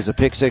Gate has a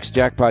Pick 6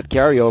 jackpot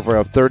carryover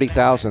of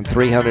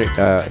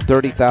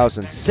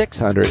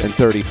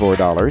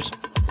 $30,634.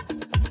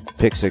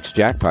 Pick 6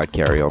 jackpot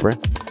carryover.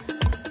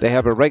 They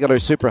have a regular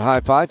super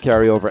high 5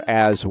 carryover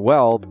as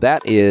well.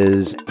 That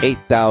is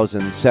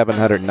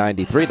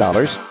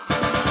 $8,793.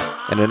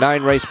 And a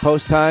 9 race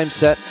post time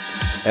set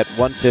at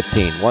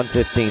 1:15.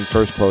 1:15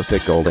 first post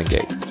at Golden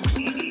Gate.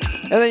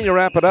 And then you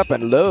wrap it up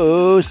in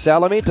Los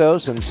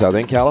Alamitos in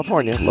Southern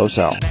California. Los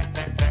Al.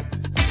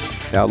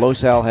 Now,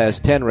 Los Al has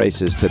 10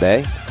 races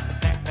today.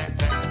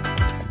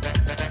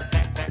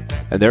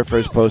 And their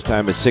first post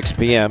time is 6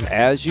 p.m.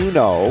 As you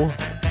know,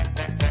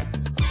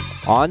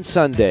 on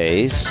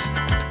Sundays,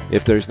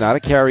 if there's not a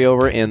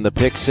carryover in the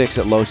Pick 6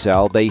 at Los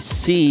Al, they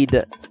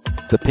seed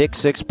the Pick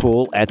Six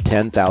pool at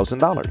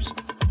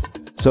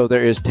 $10,000. So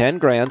there is 10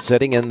 grand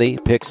sitting in the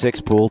Pick Six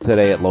pool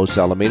today at Los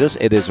Alamitos.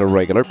 It is a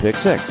regular Pick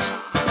Six.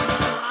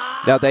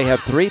 Now, they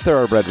have 3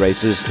 thoroughbred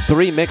races,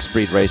 3 mixed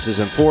breed races,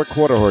 and 4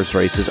 quarter horse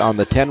races on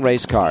the 10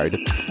 race card.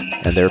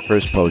 And their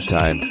first post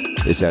time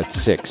is at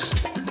 6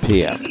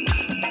 p.m.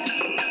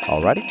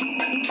 Alrighty.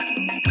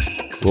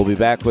 We'll be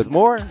back with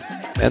more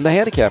and the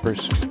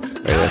handicappers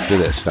right after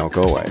this. Don't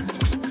go away.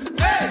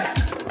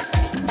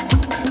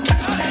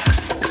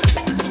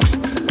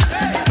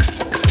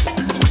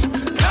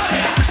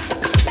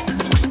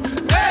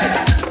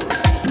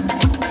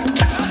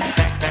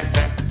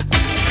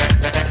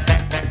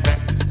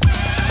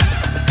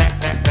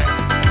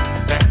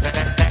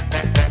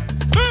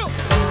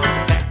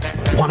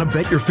 Want to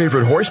bet your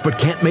favorite horse but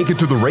can't make it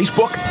to the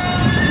racebook?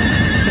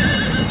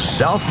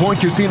 South Point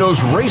Casino's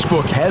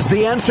Racebook has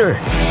the answer.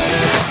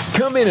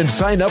 Come in and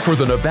sign up for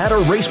the Nevada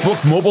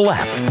Racebook mobile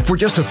app. For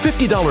just a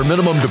 $50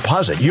 minimum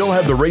deposit, you'll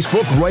have the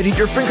Racebook right at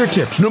your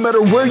fingertips, no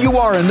matter where you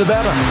are in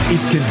Nevada.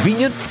 It's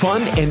convenient,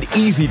 fun, and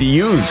easy to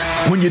use.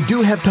 When you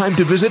do have time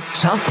to visit,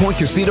 South Point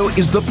Casino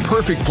is the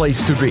perfect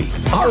place to be.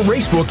 Our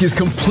Racebook is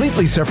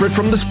completely separate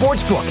from the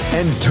sportsbook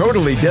and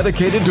totally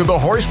dedicated to the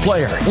horse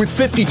player. With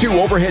 52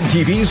 overhead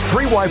TVs,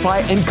 free Wi-Fi,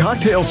 and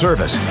cocktail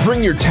service.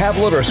 Bring your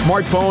tablet or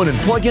smartphone and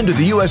plug into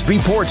the USB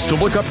ports to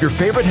look up your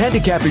favorite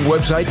handicapping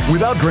website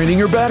without draining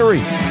your battery.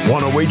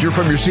 Want to wager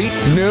from your seat?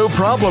 No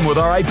problem with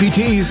our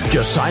IPTs.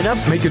 Just sign up,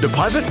 make a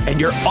deposit,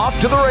 and you're off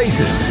to the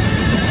races.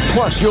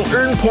 Plus, you'll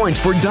earn points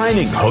for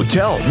dining,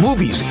 hotel,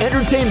 movies,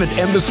 entertainment,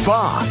 and the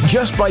spa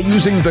just by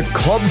using the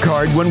club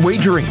card when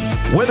wagering.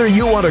 Whether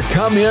you want to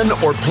come in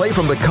or play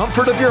from the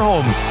comfort of your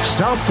home,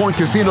 South Point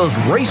Casino's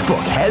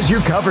Racebook has you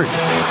covered.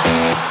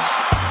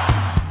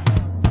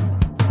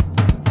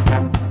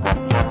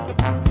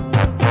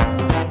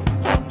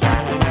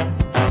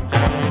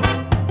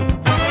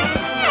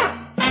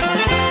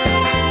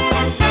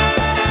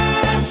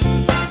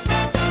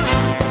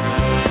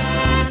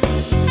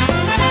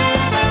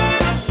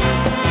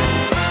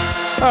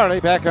 All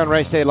right, back on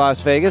Race Day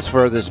Las Vegas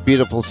for this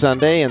beautiful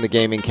Sunday in the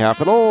gaming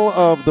capital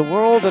of the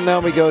world. And now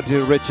we go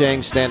to Rich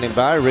Eng standing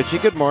by. Richie,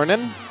 good morning.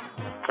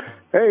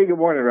 Hey, good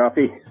morning,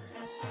 Ralphie.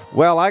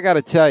 Well, I got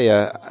to tell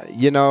you,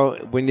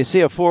 when you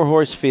see a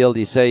 4-horse field,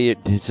 you say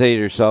to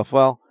yourself,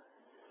 well,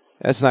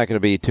 that's not going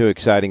to be too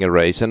exciting a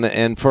race.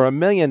 And for $1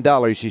 million,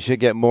 you should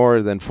get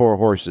more than 4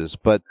 horses.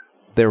 But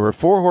there were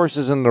 4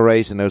 horses in the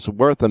race, and it was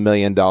worth $1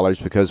 million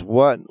because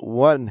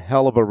what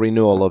hell of a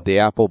renewal of the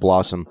Apple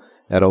Blossom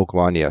at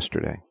Oaklawn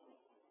yesterday.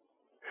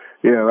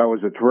 Yeah, that was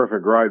a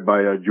terrific ride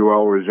by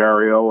Joel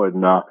Rosario.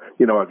 And,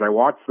 as I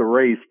watched the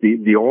race,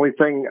 the only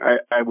thing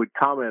I would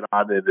comment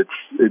on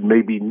it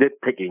may be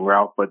nitpicking,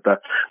 Ralph, but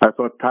I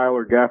thought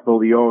Tyler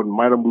Gaffalione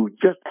might have moved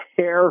just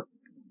a hair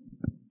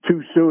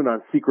too soon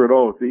on Secret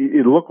Oath.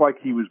 It looked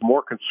like he was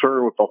more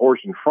concerned with the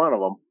horse in front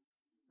of him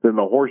than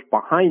the horse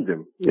behind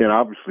him. And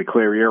obviously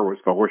Clairiere was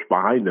the horse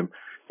behind him.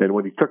 And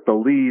when he took the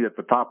lead at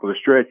the top of the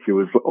stretch, it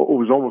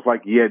was almost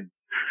like he had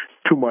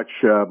too much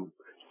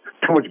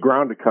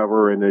ground to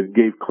cover, and it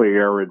gave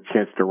Clairiere a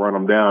chance to run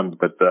him down.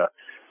 But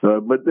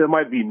there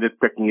might be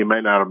nitpicking. It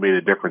might not have made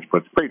a difference, but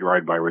it's a great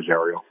ride by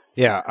Rosario.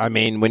 Yeah, I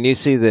mean, when you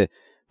see the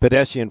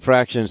pedestrian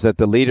fractions that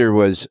the leader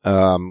was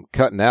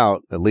cutting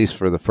out, at least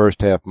for the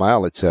first half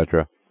mile,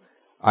 etc.,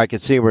 I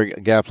could see where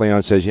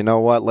Gaffalione says, you know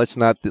what, let's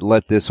not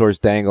let this horse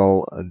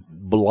dangle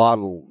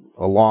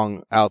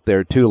along out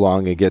there too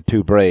long and get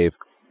too brave.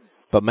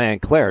 But, man,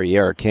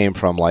 Clairiere came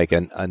from like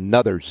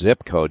another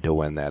zip code to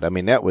win that. I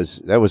mean, that was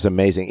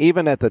amazing.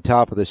 Even at the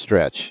top of the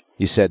stretch,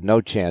 you said no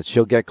chance.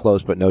 She'll get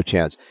close, but no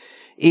chance.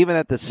 Even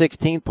at the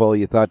 16th pole,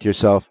 you thought to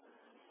yourself,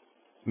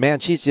 man,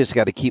 she's just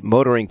got to keep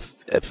motoring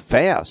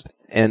fast.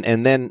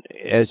 And then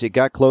as it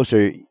got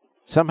closer,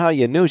 somehow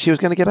you knew she was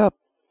going to get up.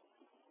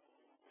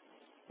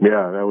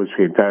 Yeah, that was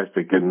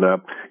fantastic. And,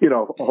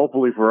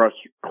 hopefully for us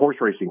horse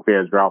racing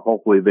fans, Ralph,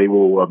 hopefully they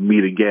will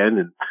meet again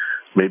and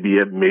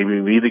maybe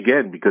meet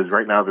again, because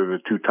right now they're the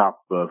 2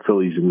 top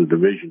fillies in the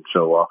division.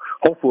 So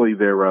hopefully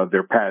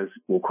their paths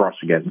will cross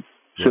again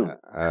soon.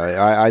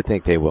 Yeah, I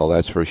think they will,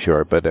 that's for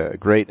sure. But a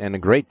great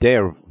day.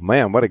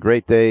 Man, what a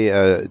great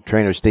day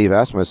trainer Steve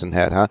Asmussen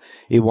had, huh?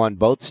 He won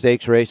both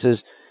stakes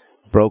races,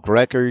 broke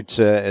records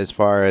as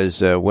far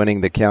as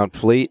winning the Count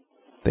Fleet.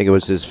 I think it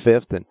was his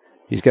 5th, and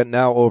he's got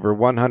now over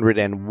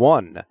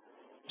 101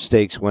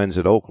 stakes wins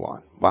at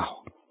Oaklawn. Wow.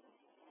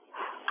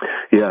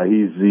 Yeah,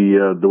 he's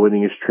the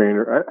winningest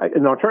trainer.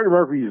 And I'm trying to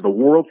remember if he's the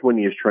world's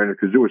winningest trainer,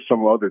 because there was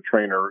some other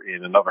trainer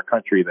in another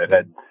country that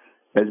had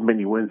as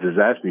many wins as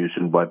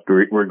Asmussen. But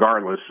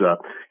regardless,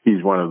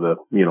 he's one of the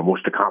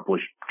most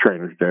accomplished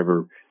trainers to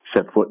ever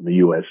set foot in the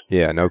U.S.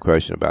 Yeah, no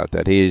question about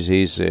that.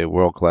 He's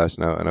world class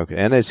now,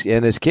 and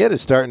his kid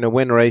is starting to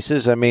win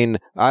races. I mean,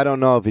 I don't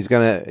know if he's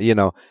gonna,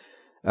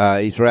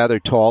 he's rather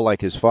tall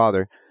like his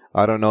father.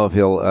 I don't know if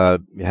he'll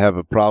have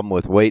a problem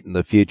with weight in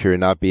the future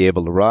and not be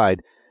able to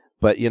ride.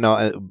 But,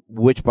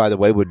 which, by the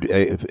way, would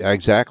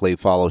exactly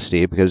follow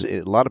Steve, because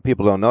a lot of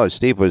people don't know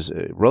Steve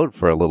rode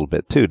for a little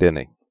bit, too,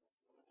 didn't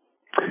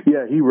he?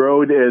 Yeah, he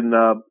rode, and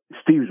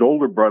Steve's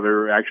older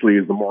brother actually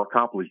is the more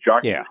accomplished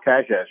jockey,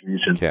 Cash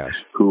Asmussen,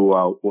 who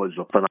was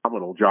a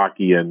phenomenal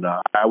jockey. And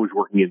I was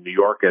working in New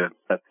York at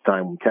the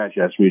time when Cash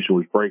Asmussen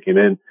was breaking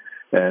in,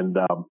 and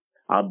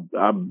I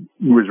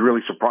was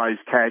really surprised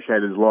Cash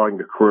had as long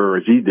a career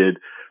as he did,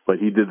 but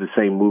he did the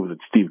same move that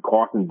Steve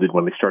Cawthon did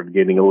when they started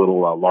getting a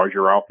little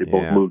larger out. They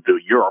both moved to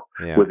Europe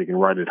where they can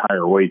ride at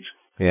higher weights.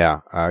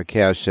 Yeah,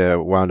 Cash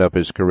wound up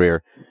his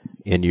career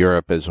in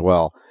Europe as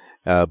well.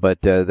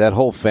 But that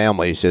whole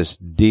family is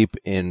just deep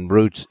in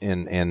roots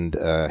and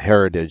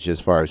heritage as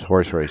far as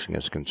horse racing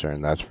is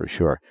concerned, that's for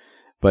sure.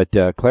 But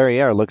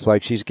Clairiere looks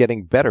like she's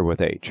getting better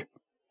with age.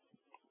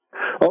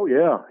 Oh,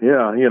 yeah.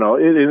 You know,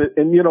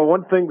 and you know,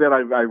 one thing that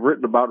I've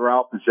written about,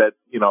 Ralph, is that,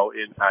 you know,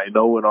 I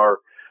know in our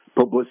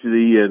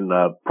publicity and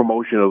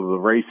promotion of the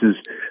races,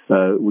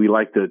 we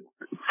like to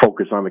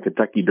focus on the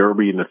Kentucky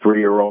Derby and the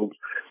 3-year-olds.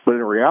 But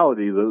in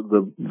reality,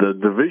 the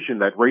division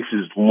that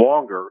races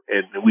longer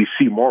and we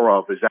see more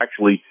of is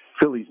actually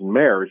fillies and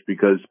mares,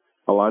 because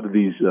a lot of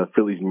these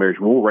fillies and mares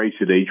will race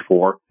at age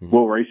 4,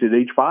 will race at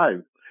age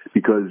 5,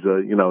 because,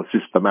 you know, it's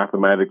just the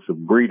mathematics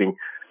of breeding.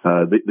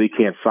 They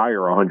can't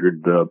sire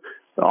 100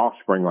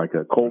 offspring like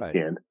a colt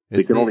can.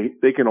 They can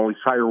only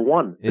sire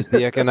one. It's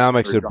the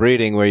economics of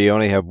breeding, where you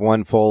only have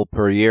one foal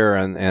per year,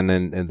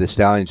 and the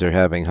stallions are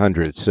having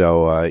hundreds.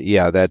 So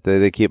that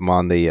they keep them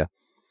on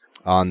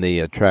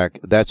the track.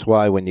 That's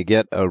why when you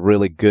get a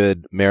really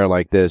good mare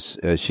like this,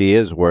 she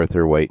is worth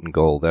her weight in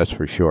gold. That's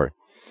for sure.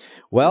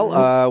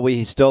 Well,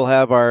 we still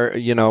have our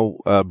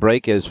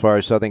break as far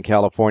as Southern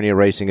California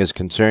racing is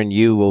concerned.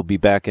 You will be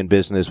back in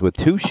business with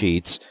 2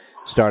 sheets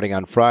starting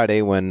on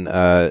Friday when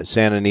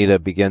Santa Anita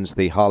begins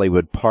the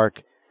Hollywood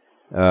Park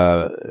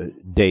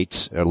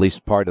dates, or at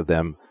least part of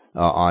them,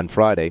 on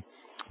Friday.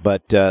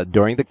 But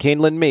during the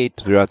Keeneland meet,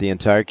 throughout the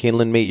entire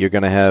Keeneland meet, you're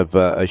going to have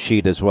a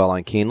sheet as well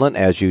on Keeneland,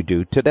 as you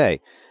do today.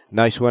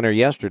 Nice winner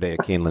yesterday at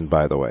Keeneland,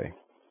 by the way.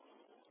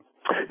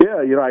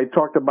 Yeah, you know, I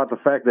talked about the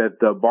fact that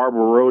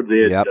Barbara Road,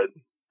 they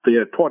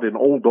had taught an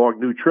old dog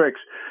new tricks.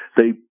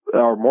 They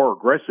are more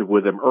aggressive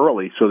with him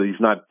early, so that he's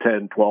not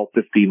 10, 12,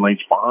 15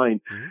 lengths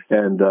behind.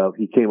 And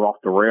he came off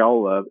the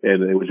rail,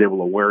 and it was able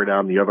to wear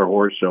down the other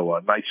horse. So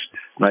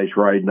nice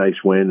ride, nice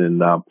win.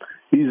 And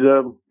he's,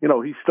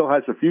 he still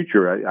has a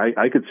future.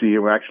 I could see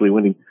him actually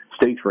winning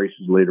stakes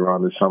races later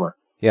on this summer.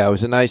 Yeah, it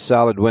was a nice,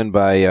 solid win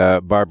by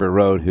Barbara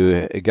Road,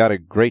 who got a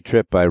great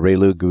trip by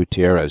Raylu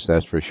Gutierrez,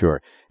 that's for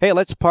sure. Hey,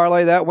 let's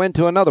parlay that win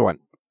to another one.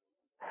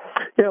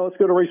 Yeah, let's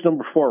go to race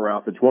number 4,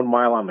 Ralph. It's 1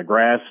 mile on the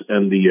grass,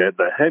 and the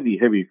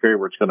heavy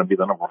favorite's going to be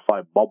the number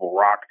 5, Bubble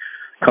Rock,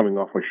 coming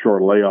off a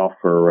short layoff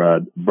for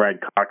Brad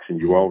Cox and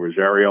Joel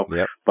Rosario.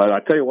 Yep. But I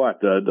tell you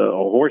what, a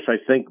horse I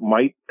think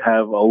might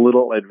have a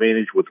little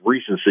advantage with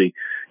recency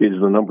is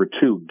the number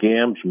 2,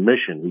 Gam's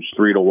Mission, who's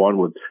 3-1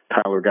 with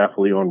Tyler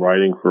Gaffalione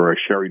riding for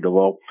Sherry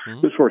DeVoe.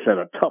 This horse had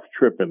a tough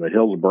trip in the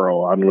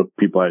Hillsborough. I don't know if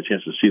people had a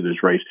chance to see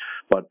this race,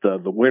 but the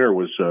winner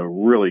was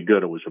really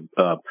good. It was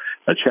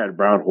a Chad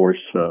Brown horse,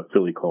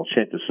 filly called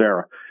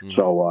Chanticera.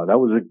 So that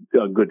was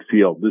a good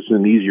field. This is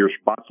an easier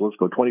spot, so let's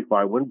go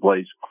 25 win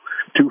plays.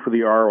 2 for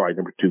the ROI,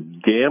 number 2,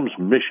 Gam's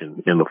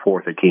Mission in the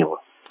 4th at Keeneland.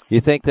 You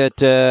think that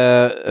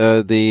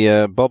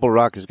the Bubble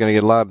Rock is going to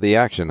get a lot of the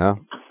action, huh?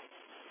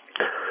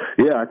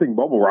 Yeah, I think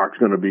Bubble Rock's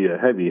going to be a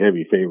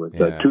heavy favorite.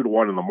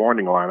 2-1 in the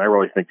morning line. I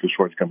really think this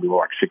horse is going to be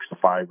like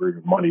 6-5 or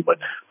even money, but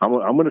I'm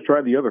going to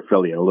try the other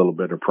filly at a little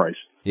better price.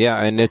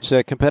 Yeah, and it's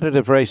a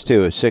competitive race,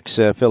 too. 6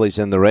 fillies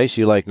in the race.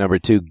 You like number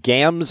 2,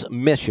 Gam's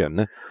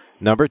Mission.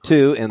 Number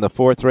 2 in the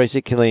 4th race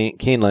at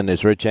Keeneland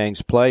is Rich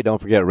Ang's play.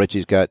 Don't forget,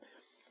 Richie's got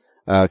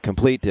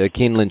complete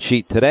Keeneland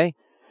sheet today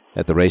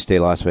at the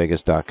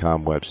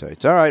RacedayLasVegas.com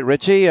websites. All right,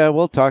 Richie,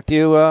 we'll talk to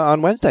you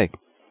on Wednesday.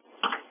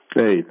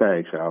 Hey,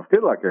 thanks, Al.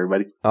 Good luck,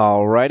 everybody.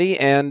 All righty,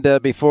 and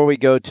before we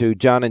go to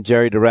John and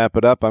Jerry to wrap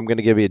it up, I'm going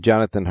to give you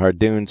Jonathan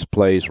Hardoon's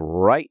plays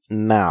right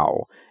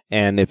now.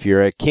 And if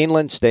you're at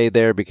Keeneland, stay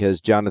there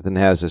because Jonathan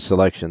has a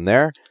selection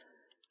there.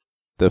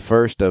 The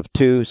first of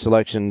 2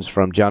 selections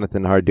from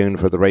Jonathan Hardoon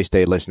for the Race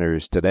Day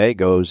listeners today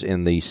goes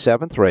in the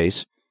 7th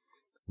race.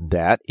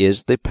 That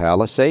is the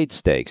Palisade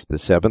Stakes, the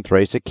 7th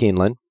race at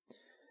Keeneland.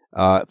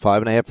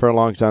 5.5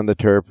 furlongs on the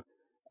turf.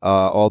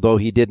 Although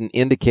he didn't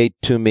indicate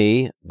to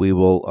me, we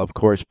will, of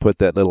course, put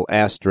that little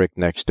asterisk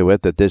next to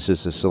it, that this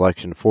is a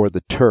selection for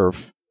the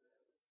turf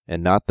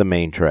and not the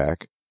main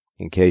track,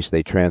 in case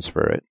they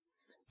transfer it.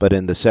 But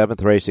in the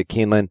 7th race at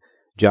Keeneland,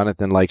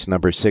 Jonathan likes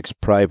number 6,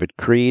 Private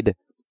Creed.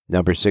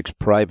 Number 6,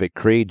 Private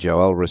Creed,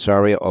 Joel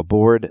Rosario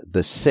aboard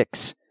the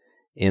 6.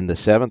 In the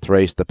 7th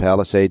race, the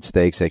Palisade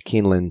Stakes at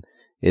Keeneland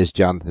is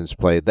Jonathan's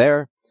play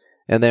there.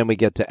 And then we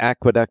get to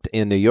Aqueduct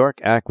in New York.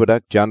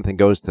 Aqueduct, Jonathan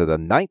goes to the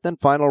 9th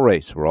and final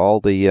race, where all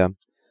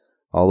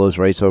those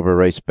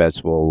race-over-race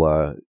bets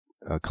will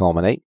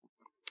culminate.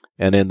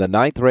 And in the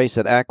 9th race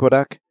at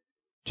Aqueduct,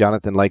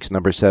 Jonathan likes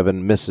number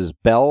 7, Mrs.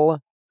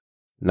 Bell.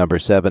 Number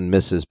 7,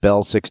 Mrs.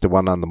 Bell,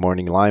 6-1 on the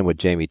morning line with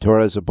Jamie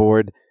Torres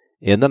aboard.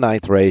 In the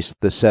 9th race,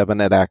 the 7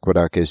 at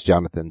Aqueduct is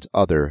Jonathan's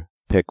other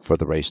pick for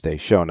the Race Day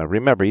show. Now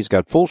remember, he's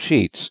got full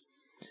sheets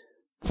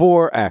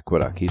for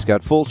Aqueduct. He's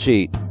got full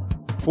sheet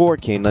for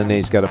Keeneland, and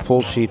he's got a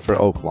full sheet for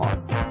Oaklawn.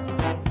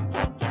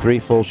 3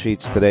 full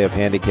sheets today of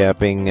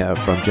handicapping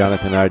from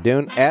Jonathan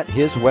Ardoon at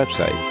his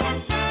website.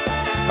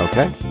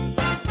 Okay?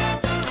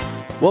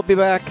 We'll be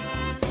back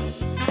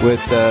with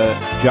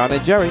John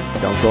and Jerry.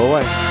 Don't go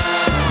away.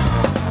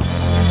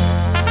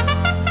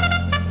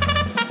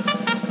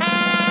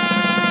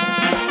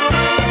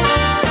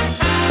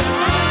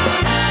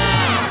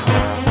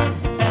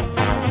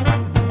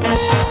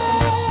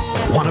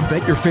 Want to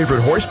bet your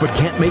favorite horse but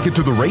can't make it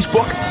to the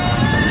racebook?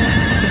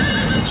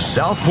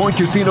 South Point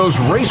Casino's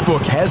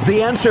Racebook has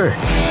the answer.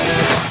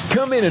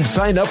 Come in and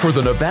sign up for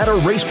the Nevada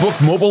Racebook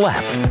mobile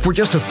app. For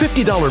just a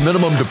 $50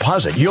 minimum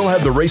deposit, you'll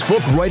have the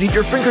Racebook right at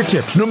your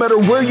fingertips, no matter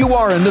where you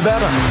are in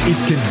Nevada.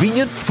 It's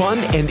convenient, fun,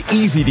 and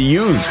easy to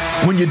use.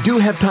 When you do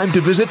have time to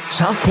visit,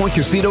 South Point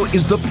Casino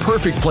is the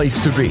perfect place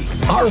to be.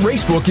 Our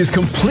Racebook is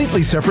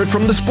completely separate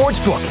from the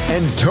Sportsbook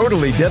and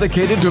totally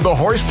dedicated to the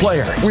horse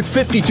player. With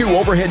 52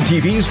 overhead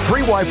TVs,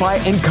 free Wi-Fi,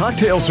 and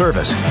cocktail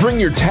service. Bring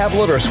your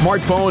tablet or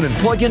smartphone and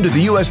plug into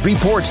the USB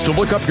ports to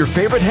look up your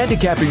favorite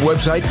handicapping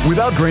website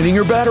without draining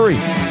your battery.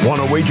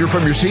 Want to wager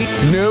from your seat?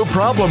 No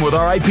problem with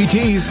our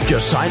IPTs.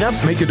 Just sign up,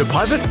 make a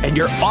deposit, and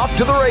you're off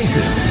to the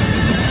races.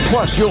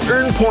 Plus, you'll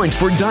earn points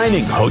for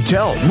dining,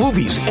 hotel,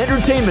 movies,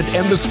 entertainment,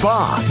 and the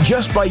spa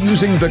just by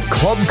using the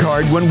club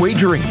card when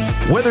wagering.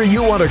 Whether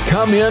you want to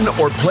come in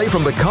or play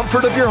from the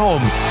comfort of your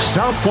home,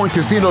 South Point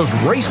Casino's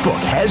Racebook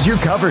has you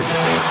covered.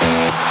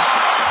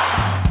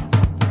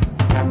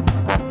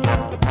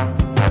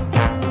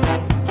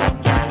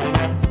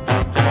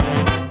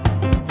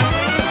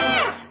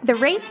 The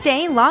Race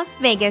Day Las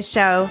Vegas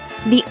Show,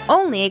 the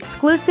only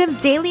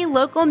exclusive daily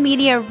local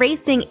media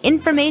racing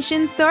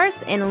information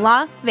source in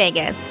Las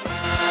Vegas.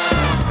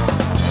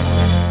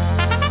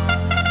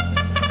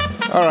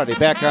 Alrighty,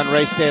 back on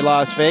Race Day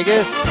Las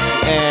Vegas,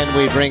 and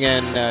we bring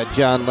in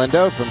John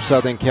Lindo from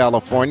Southern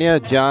California.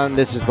 John,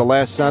 this is the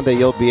last Sunday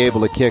you'll be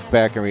able to kick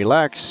back and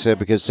relax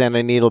because Santa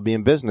Anita will be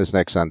in business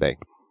next Sunday.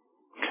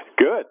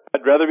 Good.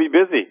 I'd rather be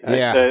busy.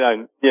 Yeah.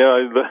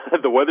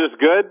 The weather's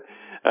good.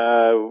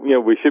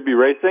 We should be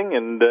racing,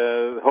 and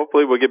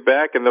hopefully we'll get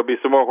back, and there'll be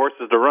some more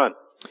horses to run.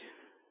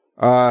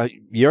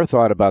 Your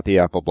thought about the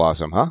Apple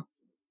Blossom, huh?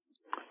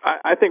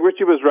 I think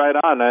Richie was right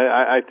on.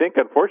 I think,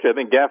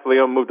 unfortunately, Gaff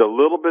Leon moved a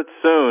little bit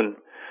soon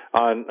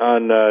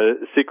on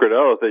Secret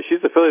Oath.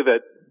 She's a filly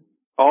that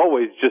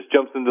always just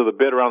jumps into the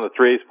bid around the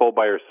 3/8 foal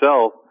by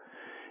herself.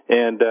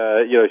 And,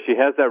 she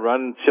has that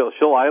run.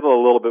 She'll idle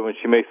a little bit when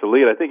she makes the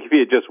lead. I think if he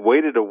had just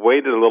waited a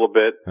little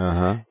bit,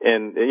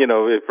 and,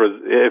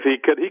 if he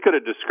could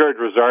have discouraged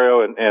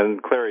Rosario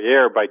and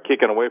Clairiere by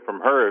kicking away from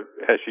her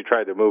as she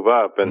tried to move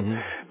up.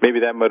 And maybe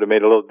that would have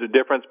made a little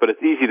difference, but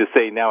it's easy to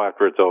say now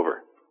after it's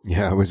over.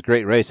 Yeah, it was a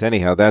great race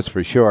anyhow, that's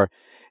for sure.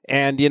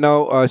 And,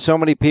 so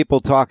many people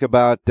talk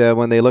about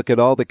when they look at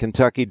all the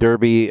Kentucky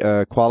Derby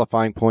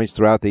qualifying points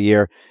throughout the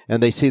year,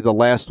 and they see the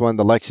last one,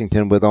 the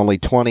Lexington, with only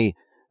 20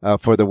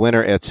 for the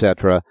winner,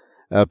 etc.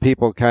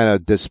 People kind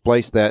of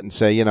displace that and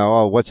say,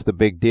 what's the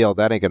big deal?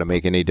 That ain't going to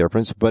make any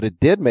difference. But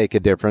it did make a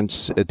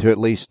difference to at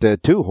least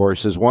 2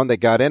 horses, one that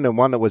got in and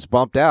one that was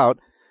bumped out,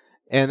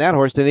 and that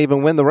horse didn't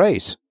even win the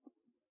race.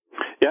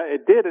 Yeah,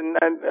 it did. And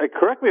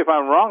correct me if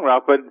I'm wrong,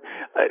 Ralph, but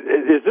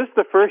is this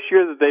the first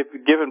year that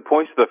they've given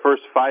points to the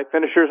first 5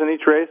 finishers in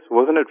each race?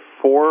 Wasn't it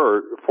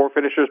 4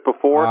 finishers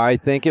before? I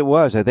think it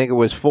was. I think it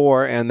was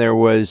 4, and there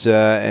was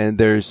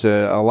there's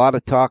a lot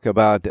of talk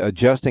about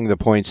adjusting the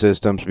point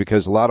systems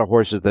because a lot of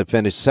horses that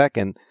finished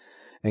second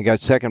and got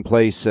second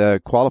place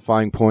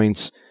qualifying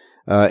points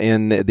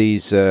in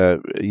these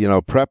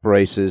prep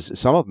races,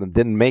 some of them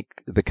didn't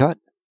make the cut.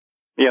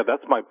 Yeah,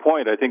 that's my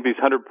point. I think these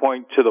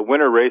 100-point to the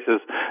winner races,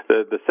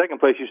 the second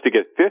place used to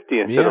get 50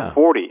 instead of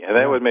 40, and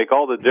that would make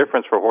all the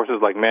difference for horses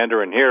like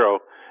Mandarin Hero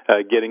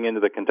getting into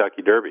the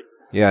Kentucky Derby.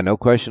 Yeah, no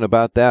question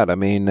about that. I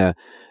mean,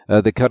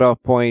 the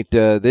cutoff point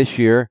this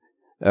year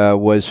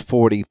was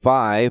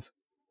 45,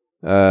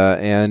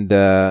 and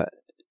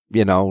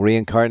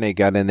Reincarnate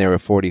got in there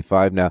at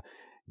 45. Now,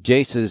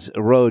 Jace's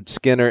Road,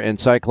 Skinner, and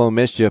Cyclone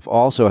Mischief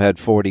also had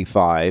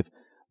 45.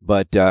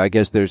 But I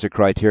guess there's a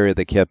criteria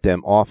that kept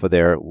them off of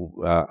there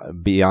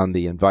beyond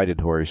the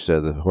invited horse,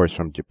 the horse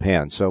from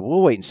Japan. So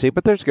we'll wait and see.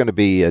 But there's going to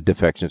be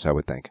defections, I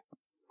would think.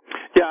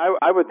 Yeah,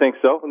 I would think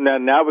so.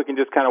 Now we can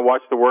just kind of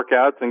watch the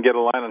workouts and get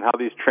a line on how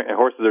these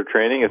horses are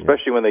training,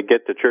 especially when they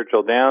get to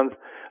Churchill Downs.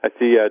 I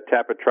see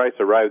Tapit Trice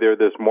arrived there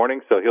this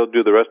morning, so he'll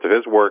do the rest of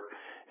his work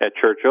at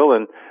Churchill.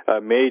 And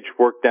Mage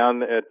worked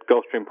down at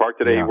Gulfstream Park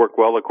today. He worked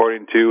well,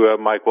 according to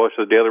Mike Walsh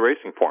of the Daily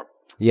Racing Form.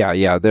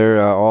 Yeah,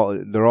 they're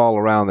all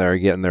around there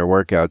getting their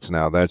workouts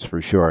now. That's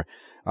for sure.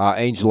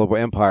 Angel of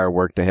Empire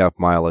worked a half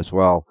mile as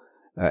well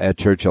at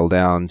Churchill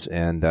Downs,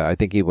 and I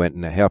think he went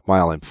in a half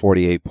mile in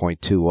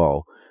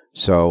 48.20.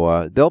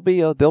 So they'll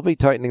be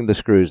tightening the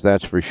screws.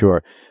 That's for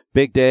sure.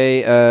 Big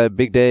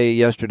day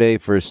yesterday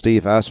for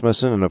Steve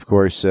Asmussen, and of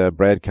course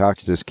Brad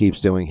Cox just keeps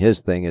doing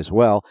his thing as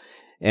well.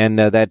 And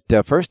that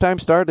first time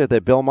starter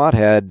that Bill Mott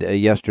had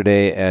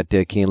yesterday at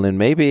Keeneland,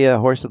 maybe a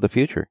horse of the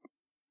future.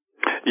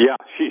 Yeah,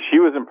 she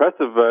was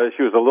impressive.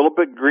 She was a little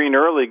bit green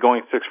early,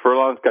 going 6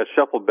 furlongs, got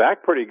shuffled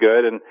back pretty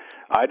good, and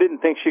I didn't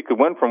think she could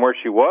win from where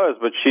she was,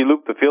 but she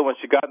looped the field when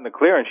she got in the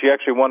clear, and she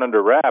actually won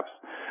under wraps.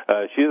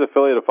 She's a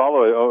filly to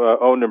follow,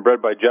 owned and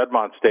bred by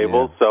Juddmonte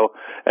Stables, so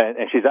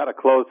and she's out of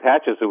Closed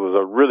Hatches, who was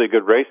a really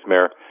good race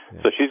mare,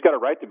 so she's got a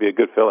right to be a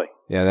good filly.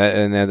 Yeah,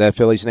 that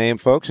filly's name,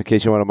 folks, in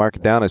case you want to mark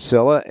it down, is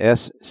Scylla,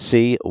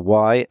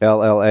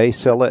 Scylla.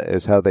 Scylla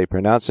is how they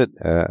pronounce it.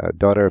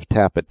 Daughter of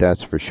Tapit,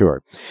 that's for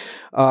sure.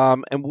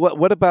 And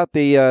what about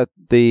the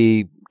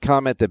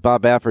comment that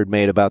Bob Baffert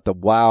made about the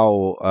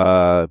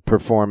wow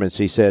performance?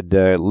 He said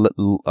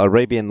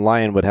Arabian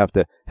Lion would have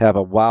to have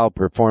a wow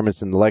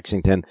performance in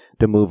Lexington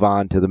to move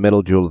on to the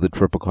middle jewel of the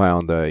Triple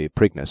Crown, the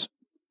Preakness.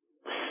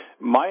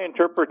 My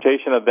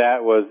interpretation of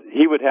that was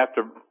he would have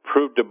to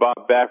prove to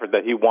Bob Baffert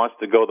that he wants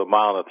to go the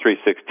mile and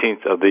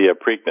 3/16 of the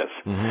Preakness.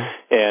 Mm-hmm.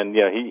 And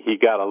he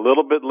got a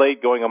little bit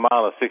late going a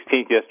mile and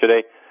 16th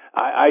yesterday.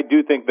 I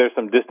do think there's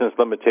some distance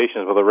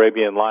limitations with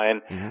Arabian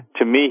Lion. Mm-hmm.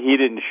 To me, he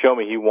didn't show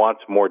me he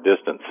wants more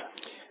distance.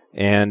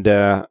 And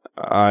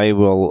I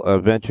will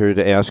venture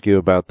to ask you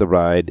about the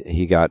ride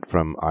he got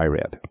from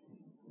IRAD.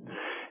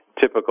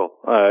 Typical.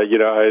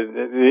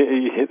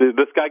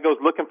 This guy goes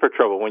looking for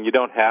trouble when you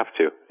don't have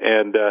to.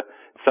 And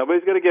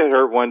somebody's going to get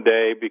hurt one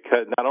day,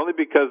 because not only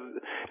because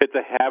it's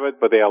a habit,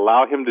 but they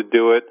allow him to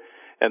do it,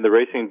 and the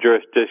racing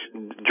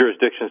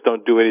jurisdictions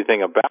don't do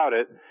anything about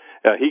it.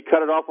 He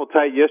cut it awful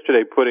tight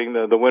yesterday, putting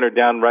the winner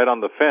down right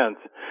on the fence.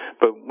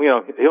 But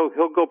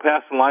he'll go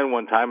past the line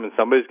one time, and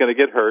somebody's going to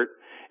get hurt,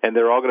 and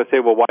they're all going to say,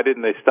 "Well, why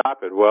didn't they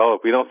stop it?" Well,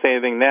 if we don't say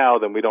anything now,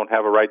 then we don't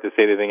have a right to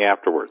say anything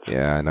afterwards.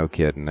 Yeah, no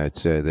kidding.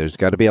 It's there's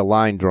got to be a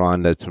line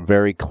drawn that's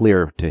very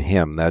clear to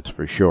him. That's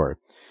for sure.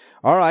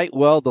 All right.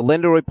 Well, the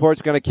Lindo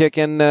Report's going to kick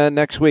in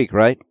next week,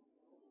 right?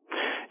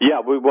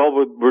 Yeah,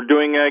 we're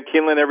doing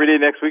Keeneland every day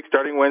next week,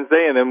 starting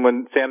Wednesday, and then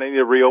when Santa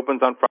Anita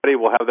reopens on Friday,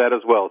 we'll have that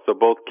as well. So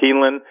both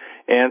Keeneland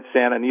and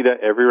Santa Anita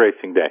every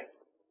racing day.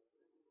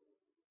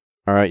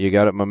 All right, you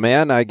got it, my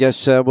man. I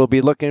guess we'll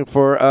be looking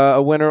for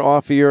a winner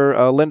off of your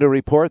Lindo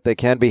Report. They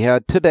can be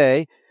had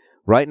today,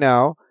 right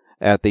now,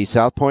 at the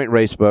South Point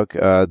Racebook.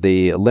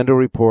 The Lindo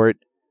Report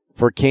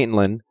for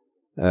Keeneland.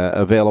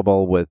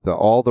 Available with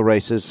all the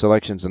races,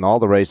 selections in all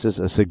the races,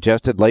 a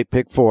suggested late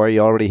pick 4. You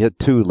already hit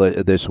 2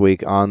 this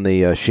week on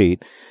the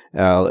sheet.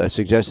 A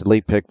suggested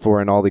late pick 4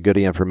 and all the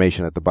goodie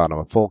information at the bottom.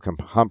 A full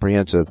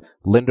comprehensive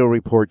Lindo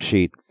Report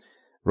sheet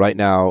right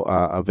now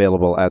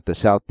available at the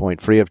South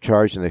Point, free of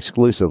charge and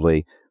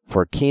exclusively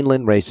for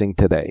Keeneland Racing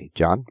today.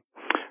 John?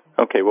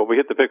 Okay, well, we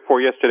hit the pick 4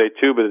 yesterday,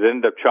 too, but it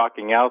ended up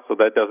chalking out, so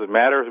that doesn't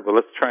matter. But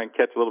let's try and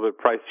catch a little bit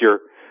pricier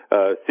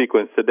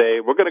sequence today.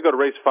 We're going to go to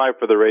race 5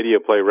 for the radio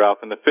play, Ralph.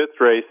 In the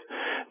 5th race,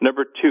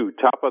 number 2,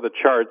 top of the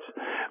charts,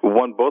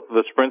 won both of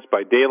the sprints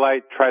by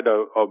daylight, tried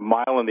a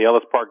mile in the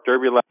Ellis Park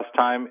Derby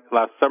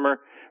last summer,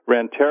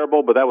 ran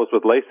terrible, but that was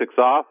with Lasix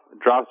off,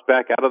 drops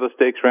back out of the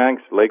stakes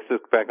ranks, Lasix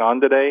back on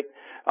today.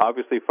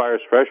 Obviously,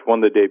 Fires Fresh won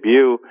the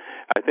debut.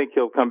 I think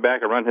he'll come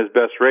back and run his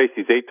best race.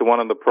 He's 8-1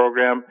 on the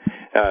program.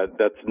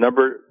 That's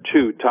number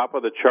 2, top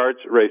of the charts,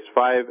 race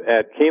 5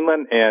 at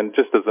Keeneland. And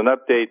just as an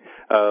update,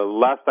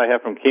 last I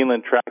have from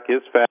Keeneland, track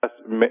is fast.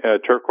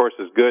 Turf course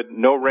is good.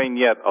 No rain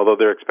yet, although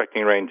they're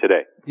expecting rain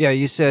today. Yeah,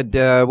 you said,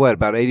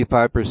 about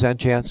 85%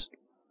 chance?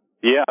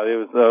 Yeah, it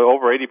was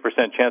over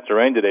 80% chance of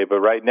rain today, but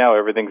right now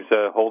everything's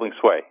holding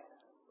sway.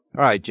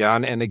 All right,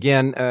 John. And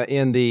again,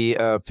 in the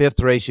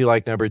 5th race, you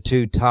like number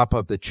 2, top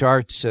of the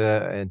charts,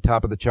 and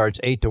top of the charts,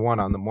 8-1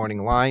 on the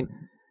morning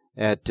line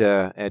at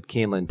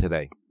Keeneland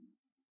today.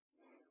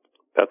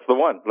 That's the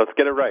one. Let's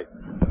get it right.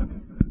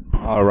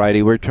 All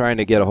righty. We're trying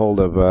to get a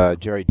hold of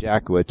Jerry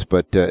Jackowitz,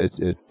 but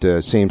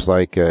it seems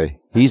like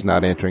he's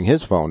not answering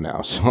his phone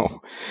now.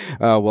 So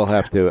we'll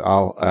have to.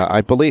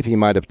 I believe he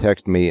might have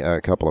texted me a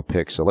couple of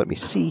picks. So let me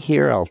see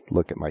here. I'll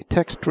look at my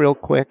text real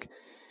quick.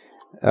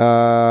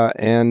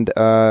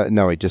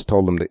 No, he just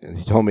told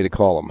me to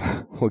call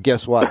him. Well,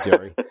 guess what,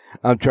 Jerry?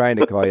 I'm trying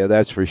to call you,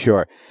 that's for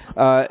sure.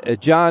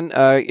 John,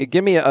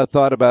 give me a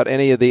thought about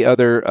any of the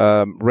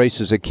other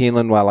races at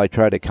Keeneland while I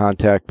try to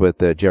contact with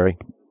Jerry.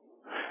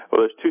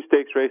 Well, there's 2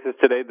 stakes races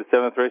today. The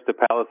 7th race, the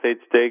Palisade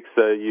Stakes.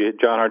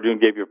 John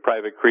Hardoon gave you a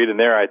private creed in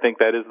there. I think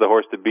that is the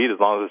horse to beat as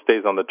long as it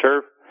stays on the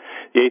turf.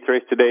 The 8th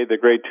race today, the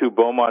Grade 2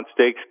 Beaumont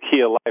Stakes.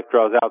 Kia Life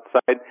draws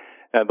outside.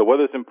 And the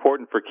weather's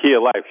important for Kia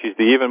Life. She's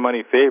the even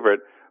money favorite,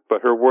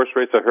 but her worst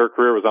race of her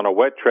career was on a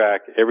wet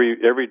track.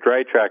 Every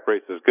dry track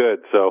race is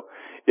good. So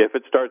if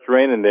it starts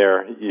raining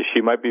there,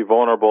 she might be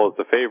vulnerable as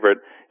the favorite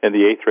in the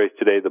 8th race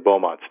today, the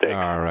Beaumont Stakes.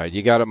 All right.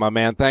 You got it, my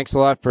man. Thanks a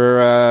lot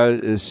for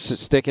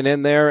sticking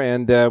in there.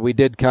 And we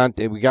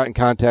got in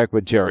contact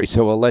with Jerry,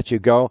 so we'll let you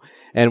go.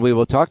 And we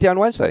will talk to you on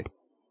Wednesday.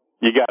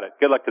 You got it.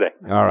 Good luck today.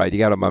 All right. You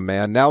got it, my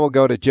man. Now we'll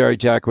go to Jerry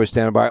Jackowitz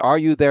standing by. Are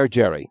you there,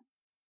 Jerry?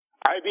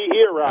 I be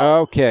here,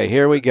 Rob. Okay,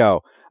 here we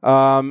go.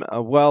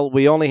 Well,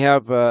 we only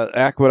have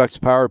Aqueduct's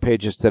power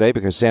pages today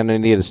because Santa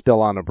Anita is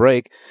still on a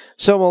break.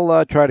 So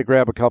we'll try to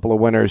grab a couple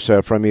of winners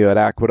from you at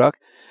Aqueduct.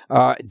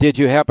 Did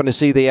you happen to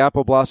see the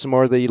Apple Blossom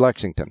or the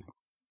Lexington?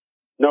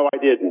 No, I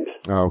didn't.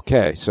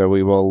 Okay, so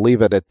we will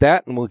leave it at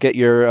that, and we'll get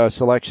your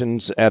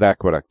selections at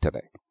Aqueduct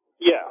today.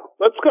 Yeah,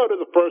 let's go to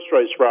the first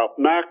race, Ralph.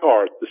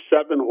 MacArt, the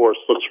 7-horse,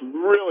 looks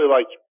really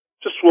like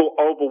just will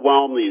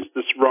overwhelm these.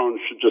 This roan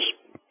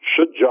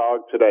should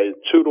jog today.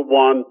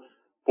 2-1.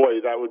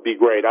 Boy, that would be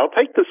great. I'll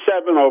take the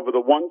 7 over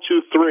the 1,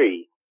 2,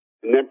 3,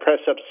 and then press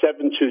up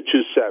 7, 2,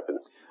 2, 7.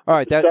 All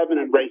right, 7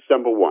 in race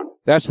number 1.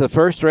 That's the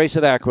first race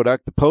at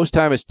Aqueduct. The post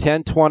time is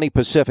 10:20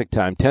 Pacific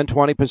time.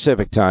 10:20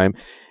 Pacific time.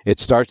 It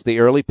starts the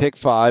early pick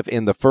 5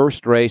 in the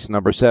first race.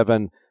 Number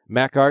 7,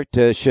 MacArt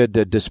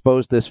should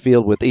dispose this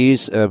field with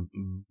ease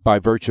by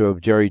virtue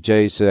of Jerry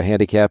J's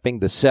handicapping.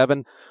 The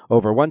 7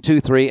 over 1, 2,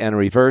 3 and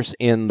reverse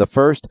in the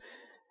first.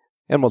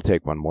 And we'll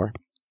take one more.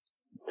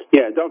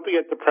 Yeah, don't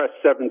forget to press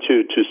 7,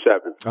 2, 2,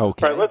 7.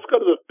 Okay. All right, let's go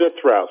to the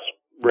 5th race,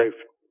 Rafe.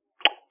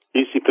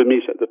 Easy for me.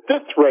 The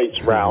 5th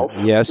race, Ralph.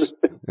 Yes.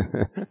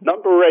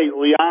 Number 8,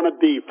 Liana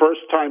B.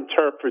 First-time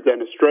turf for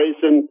Dennis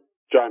Drazen.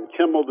 John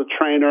Kimmel, the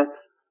trainer.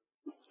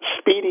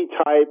 Speedy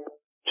type.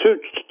 Two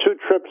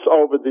trips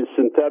over the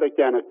synthetic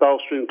Danik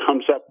Belstrom,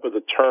 comes up with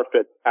a turf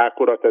at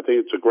Aqueduct. I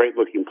think it's a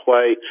great-looking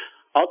play.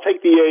 I'll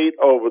take the 8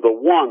 over the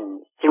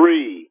 1,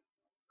 3,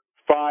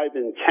 5,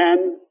 and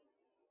 10.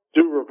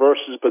 Do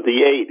reverses, but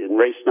the 8 in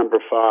race number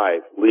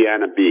 5,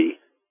 Liana B.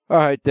 All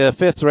right, the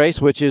 5th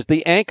race, which is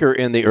the anchor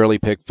in the early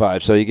pick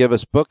 5. So you give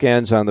us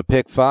bookends on the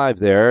pick 5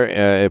 there,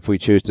 if we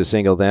choose to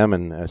single them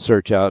and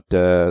search out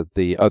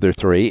the other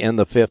 3. In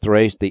the 5th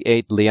race, the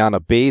 8,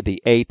 Liana B.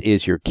 The 8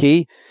 is your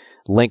key.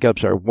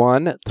 Link-ups are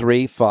 1,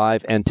 3,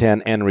 5, and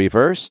 10, and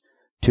reverse.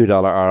 $2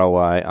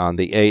 ROI on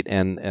the 8.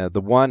 And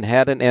the 1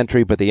 had an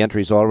entry, but the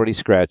entry's already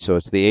scratched, so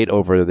it's the 8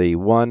 over the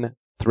 1,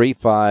 3,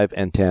 5,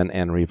 and 10,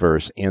 and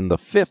reverse in the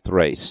 5th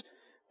race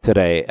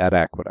today at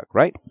Aqueduct,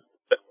 right?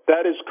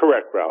 That is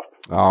correct, Ralph.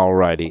 All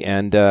righty.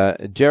 And,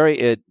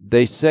 Jerry,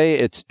 they say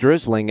it's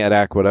drizzling at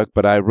Aqueduct,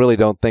 but I really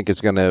don't think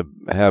it's going to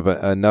have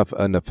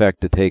an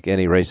effect to take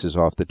any races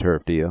off the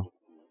turf, do you?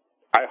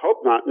 I hope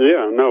not.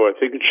 Yeah, no, I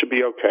think it should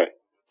be okay.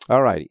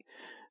 All righty.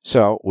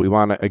 So we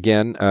want to,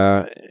 again...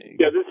 yeah,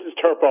 this is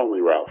turf only,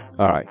 Ralph.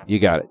 All right, you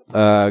got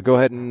it. Go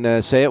ahead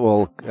and say it.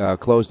 We'll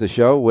close the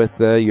show with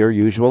your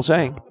usual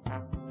saying.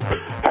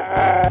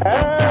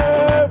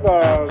 Have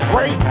a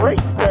great race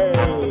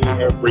day,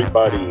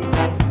 everybody.